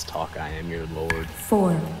alliance talk, I am your lord.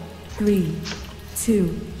 4, 3, 2,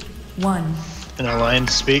 1. In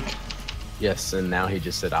alliance speak? Yes, and now he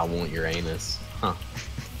just said, I want your anus. Huh.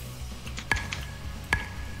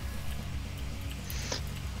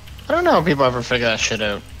 I don't know if people ever figure that shit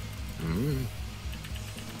out. Mm.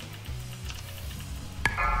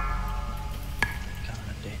 God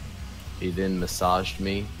damn. He then massaged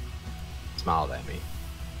me, smiled at me.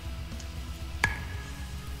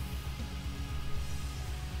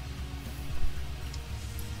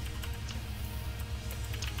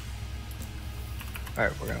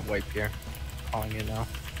 Alright, we're gonna wipe here. Calling you now.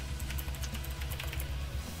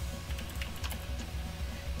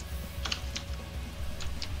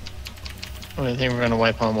 What do you think we're gonna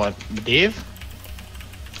wipe on what? Medivh?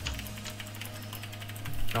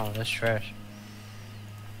 No, that's trash.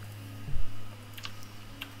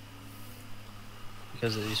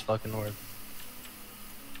 Because of these fucking words.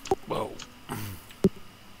 Whoa.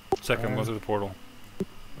 Second, I'm going through the portal.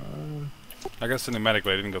 I got cinematic,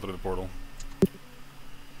 but I didn't go through the portal.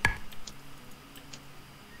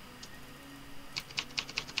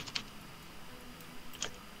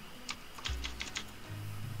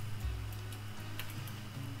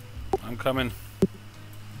 I'm coming.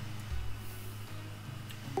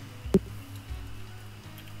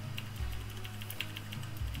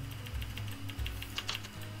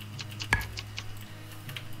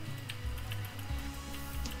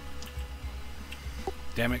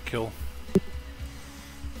 Damn it, kill.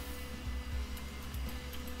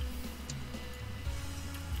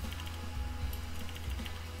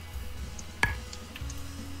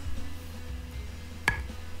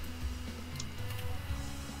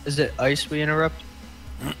 Is it ice we interrupt?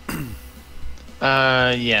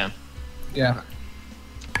 Yeah. Yeah.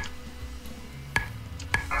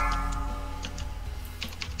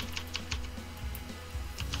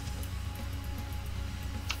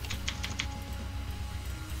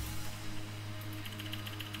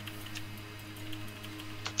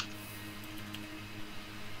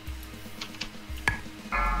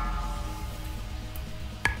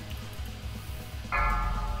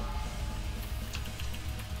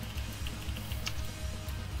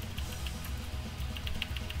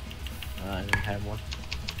 I didn't have one.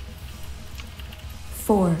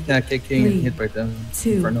 4, Yeah, kicking and Three, hit by them.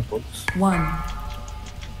 two, Inferno bolts. 1.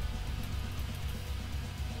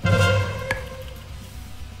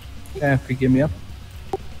 Yeah, if you give me up.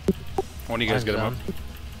 When do you guys get him up?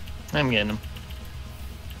 I'm getting him.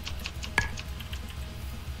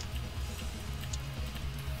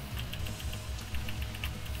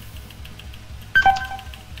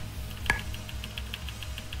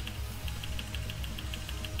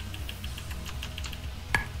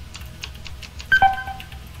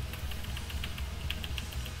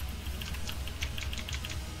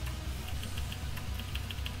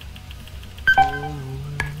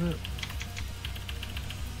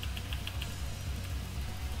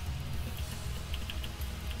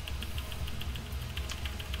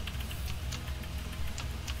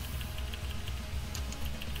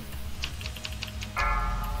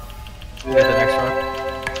 Get the next one.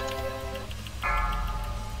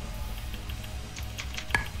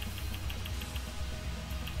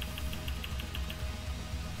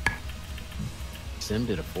 Sim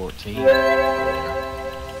did a 14.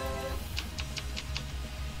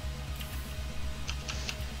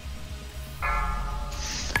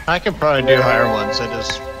 I could probably do higher ones. I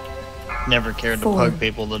just never cared to 4, pug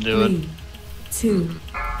people to do it. 3, 2,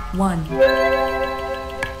 1.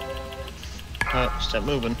 Oh, stop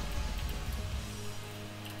moving.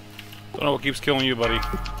 Don't know what keeps killing you, buddy.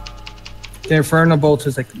 The Inferno bolt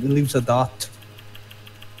is like, it leaves a dot.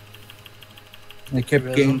 And I kept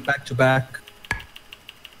getting back to back.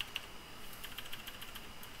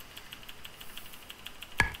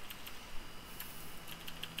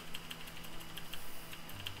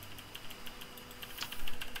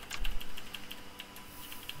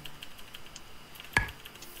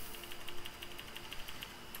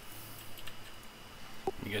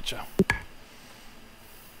 Let me get you.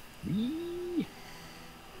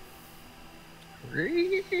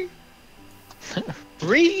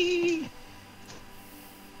 Ree!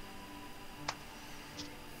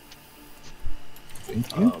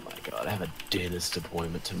 Thank you. Oh my god, I have a dentist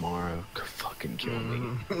appointment tomorrow. Fucking kill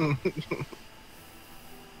me.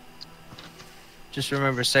 Just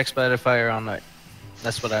remember, sex by the fire all night.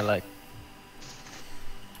 That's what I like.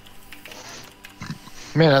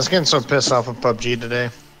 Man, I was getting so pissed off with PUBG today.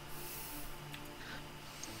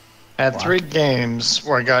 I had 3 games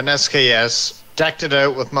where I got an SKS, decked it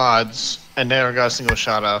out with mods, and never got a single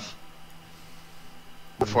shot off.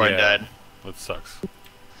 Before I died. That sucks.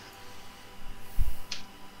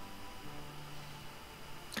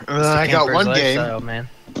 And then I got one game, man.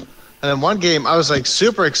 and then one game I was like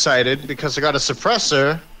super excited because I got a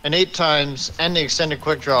suppressor, an 8x, and the extended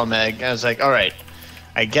quick draw mag. And I was like, alright,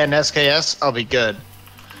 I get an SKS, I'll be good.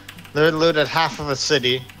 They looted half of a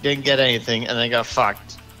city, didn't get anything, and then got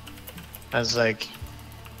fucked. I was like,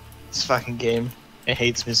 this fucking game, it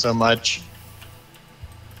hates me so much.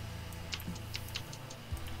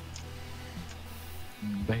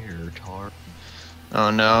 Bear tar. Oh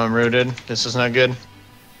no, I'm rooted. This is not good.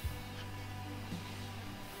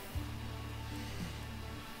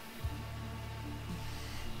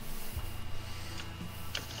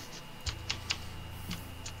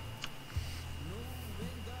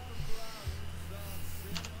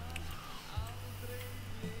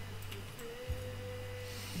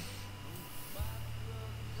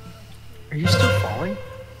 Are you still falling?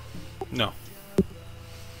 No.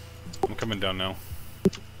 I'm coming down now.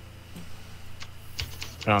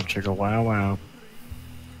 Oh, chicka wow wow.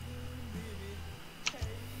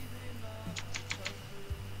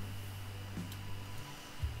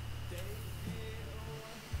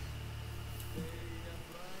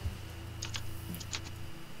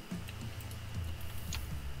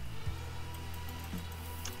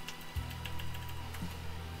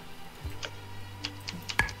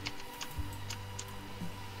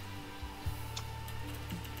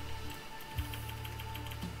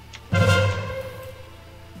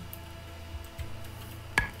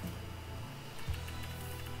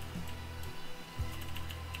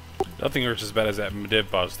 Nothing hurts as bad as that div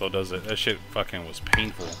boss though, does it? That shit fucking was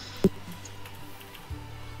painful.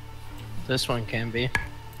 This one can be.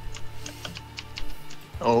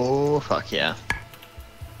 Oh, fuck yeah.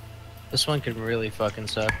 This one can really fucking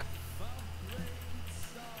suck.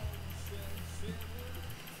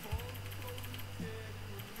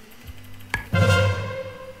 Oh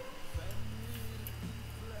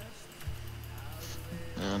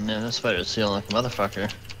man, this spider's feeling like a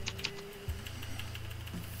motherfucker.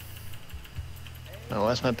 Oh,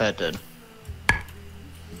 why's my pet dead?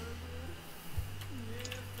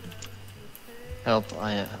 Help,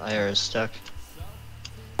 IR is stuck.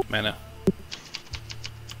 Mana.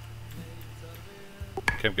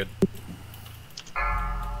 Okay, I'm good.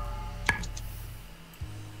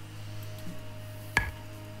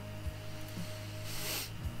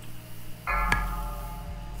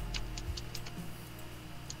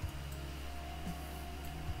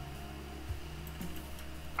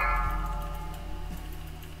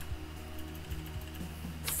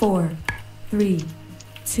 4, 3,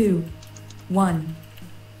 2, 1.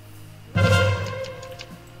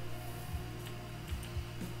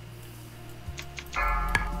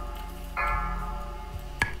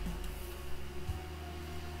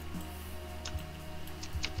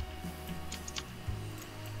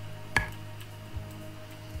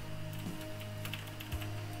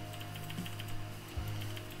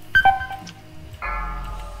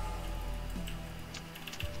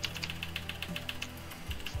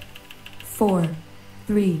 Four,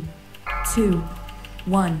 3, 2,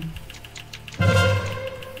 1.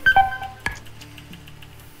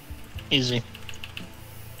 Easy.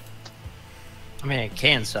 I mean, it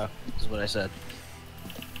can suck, is what I said.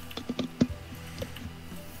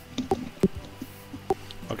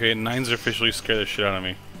 Okay, 9's officially scared the shit out of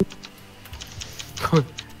me.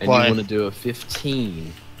 And Why? you want to do a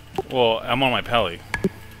 15. Well, I'm on my pally.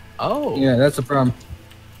 Oh. Yeah, that's the problem.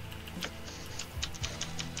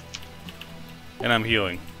 And I'm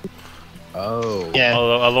healing. Oh. Yeah.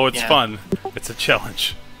 Although it's Yeah. fun, it's a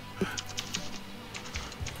challenge.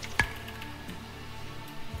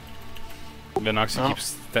 Then Oxy Oh.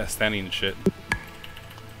 keeps standing and shit.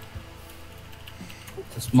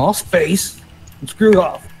 It's a small space. And screw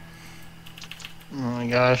off. Oh my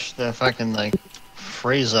gosh, the fucking like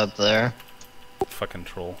freeze up there. Fucking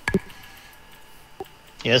troll.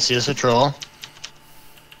 Yes, he is a troll.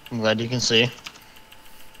 I'm glad you can see.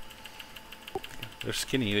 They're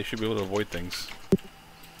skinny, they should be able to avoid things.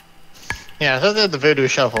 Yeah, I thought they had the voodoo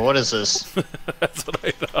shuffle. What is this? That's what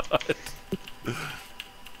I thought.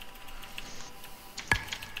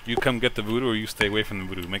 You come get the voodoo or you stay away from the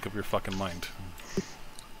voodoo. Make up your fucking mind.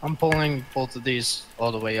 I'm pulling both of these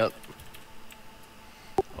all the way up.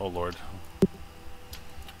 Oh lord.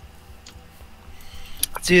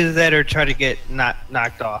 It's either that or try to get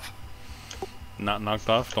knocked off. Not knocked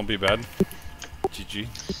off? Don't be bad. GG.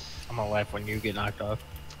 I'm gonna laugh when you get knocked off.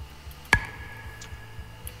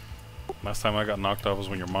 Last time I got knocked off was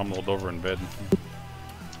when your mom rolled over in bed.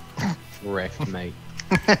 Wrecked, mate.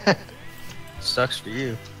 Sucks for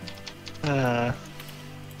you. That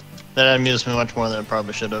amused me much more than it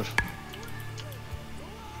probably should have.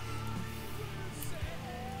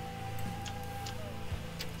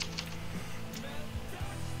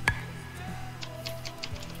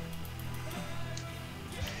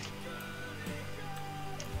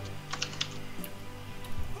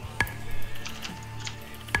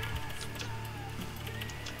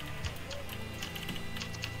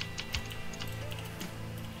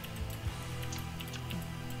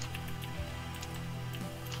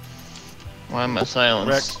 Why am I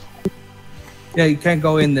silenced? Yeah, you can't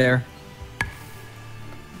go in there.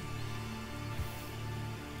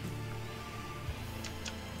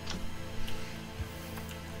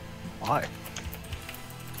 Why?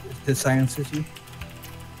 The silences you.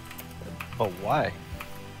 But why?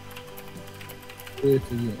 I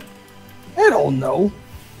don't know.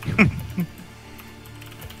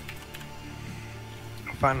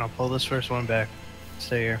 Fine, I'll pull this first one back.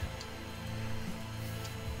 Stay here.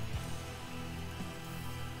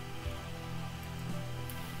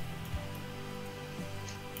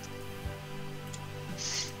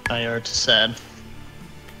 I are too sad.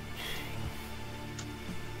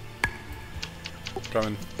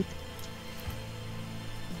 Coming.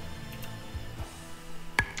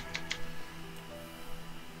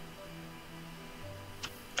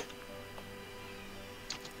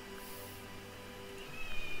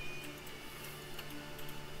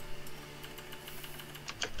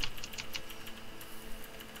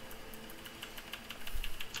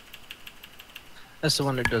 That's the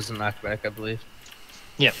one that does the knockback, I believe.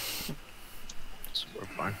 Yep. So we're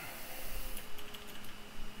fine.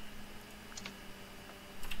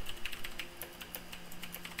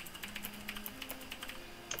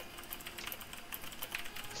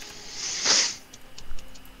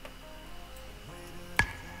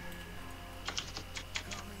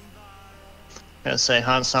 Gotta say,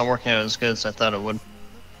 Hunt's not working out as good as I thought it would.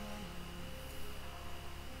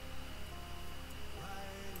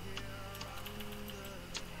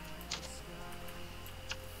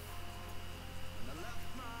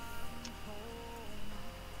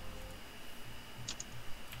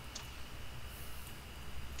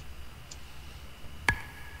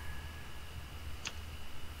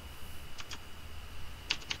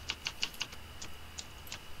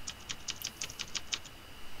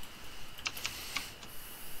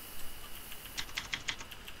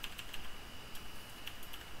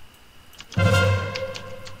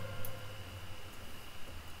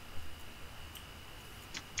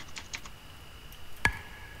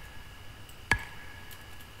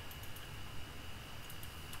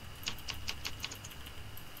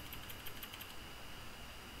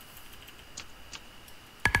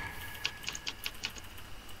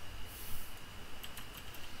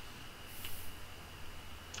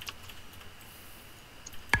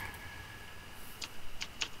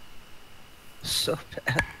 so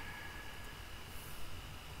bad.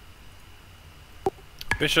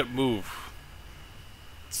 Bishop move.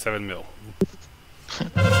 7 mil.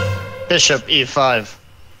 Bishop E5.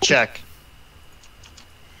 Check.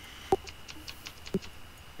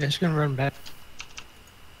 Yeah, just gonna run back.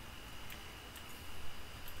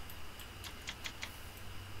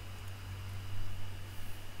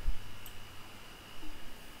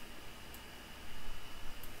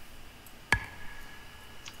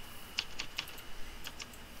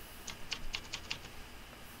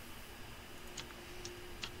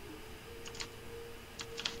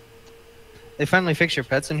 They finally fix your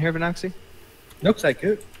pets in here, Benoxy? Looks like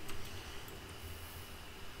it.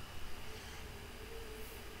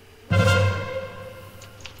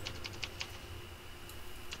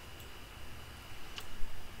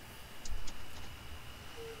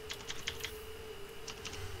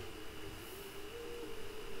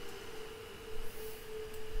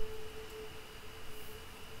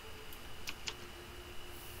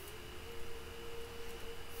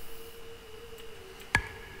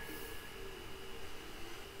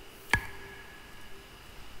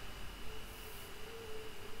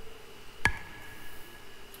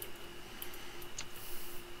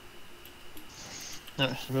 No,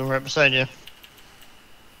 she's moving right beside you.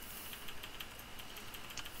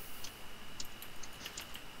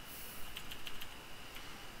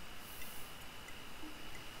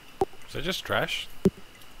 Is that just trash?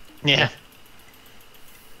 Yeah.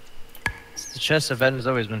 The chess event has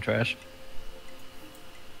always been trash.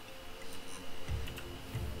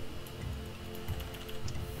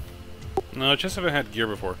 No, chess haven't had gear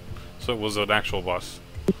before, so it was an actual boss.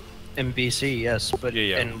 In BC, yes, but Yeah,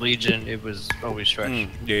 yeah. in Legion, it was always trash.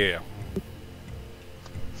 Yeah.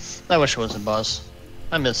 I wish it was a boss.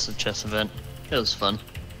 I missed the chess event. It was fun.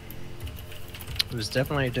 It was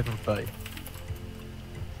definitely a different fight.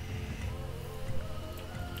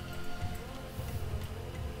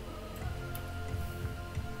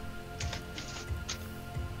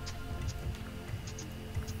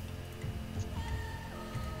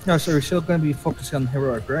 No, so we're still going to be focusing on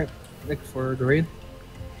heroic, right? Like for the raid?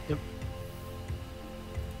 Yep.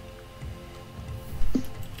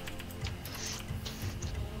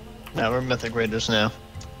 Now we're Mythic Raiders now.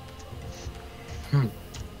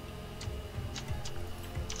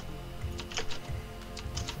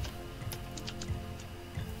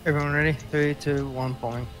 Everyone ready? 3, 2, 1,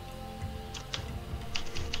 pulling.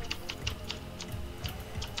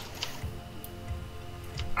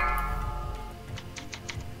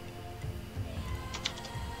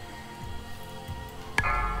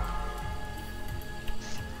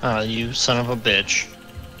 Ah, you son of a bitch.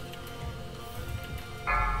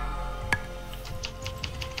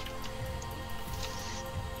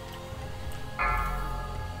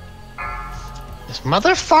 This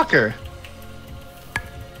motherfucker!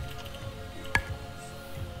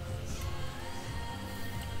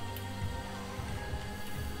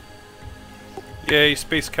 Yay,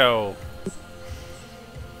 Space Cow.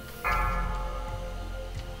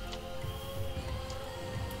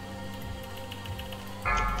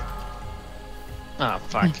 Ah,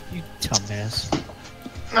 fuck. You dumbass.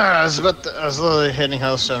 Ah, I was literally hitting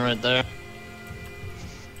Hellstone right there.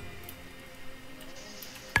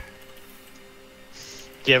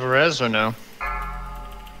 Do you have a res or no?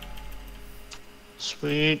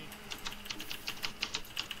 Sweet.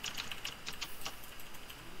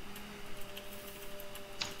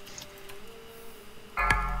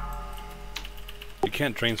 You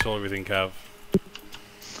can't drain soul everything, Cav.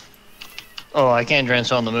 Oh, I can't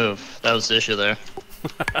transfer on the move. That was the issue there.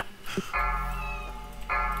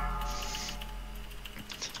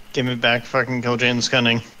 Give me back fucking Kil'jaeden's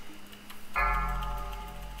cunning.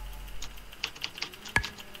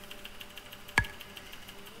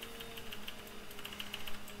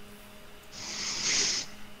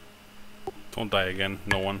 Don't die again,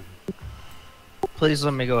 no one. Please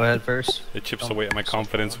let me go ahead first. It chips away at my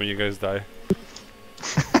confidence when you guys die.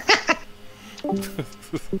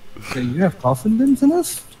 So you have confidence in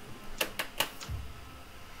us?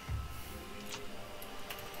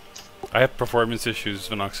 I have performance issues,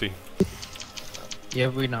 Venoxy. Yeah,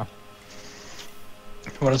 we know.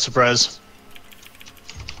 What a surprise.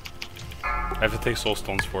 I have to take soul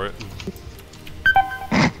stones for it.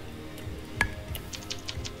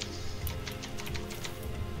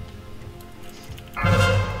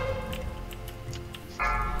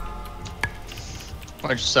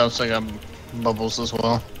 Watch yourself so I got bubbles as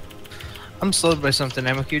well. I'm slowed by something,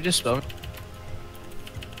 Amok. You just spelled.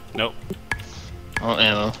 Nope. Oh,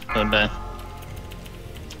 ammo. Don't die.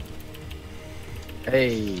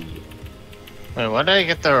 Hey. Wait, why did I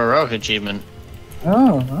get the heroic achievement?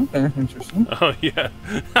 Oh, okay, interesting. Oh yeah.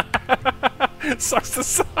 Sucks to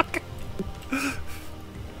suck.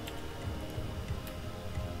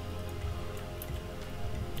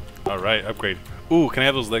 All right, upgrade. Ooh, can I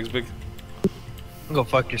have those legs, big? Go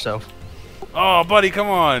fuck yourself. Oh, buddy, come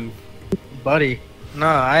on. Buddy. No,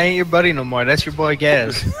 I ain't your buddy no more. That's your boy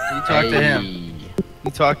Gaz. You talk to him.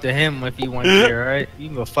 You talk to him if you want to hear, alright? You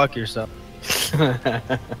can go fuck yourself.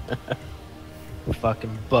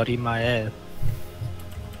 Fucking buddy my ass.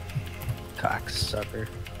 Cocksucker.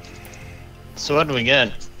 So what do we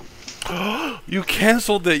get? You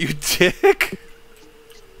canceled it, you dick.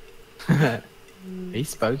 He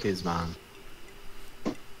spoke his mind.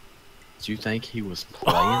 Did you think he was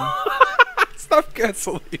playing? Stop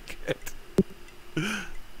canceling it.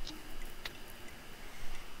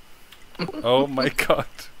 Oh my god.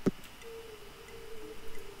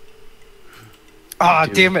 Ah,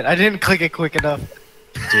 oh, damn it. I didn't click it quick enough.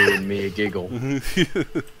 Doing me a giggle.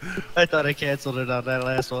 I thought I canceled it on that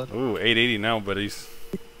last one. Ooh, 880 now, buddies.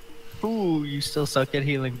 Ooh, you still suck at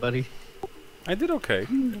healing, buddy. I did okay.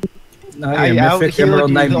 No, yeah, Mythic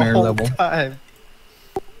Emerald Nightmare level. Time.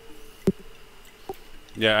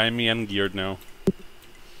 Yeah, I'm geared now.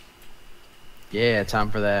 Yeah,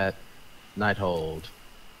 time for that night hold.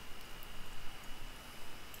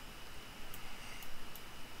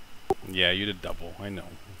 Yeah, you did double. I know.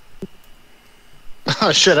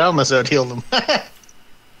 Oh shit! I almost out healed him.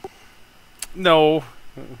 No.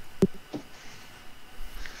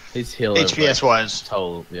 He's healed. HPS wise.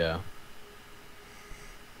 Total, yeah.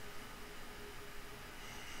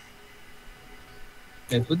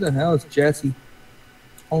 Hey, what the hell is Jesse?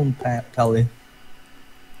 Home Pat Tully.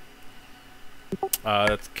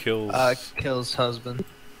 That's kills. Kills husband.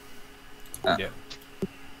 Yeah.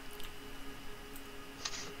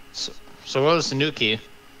 So what was the new key?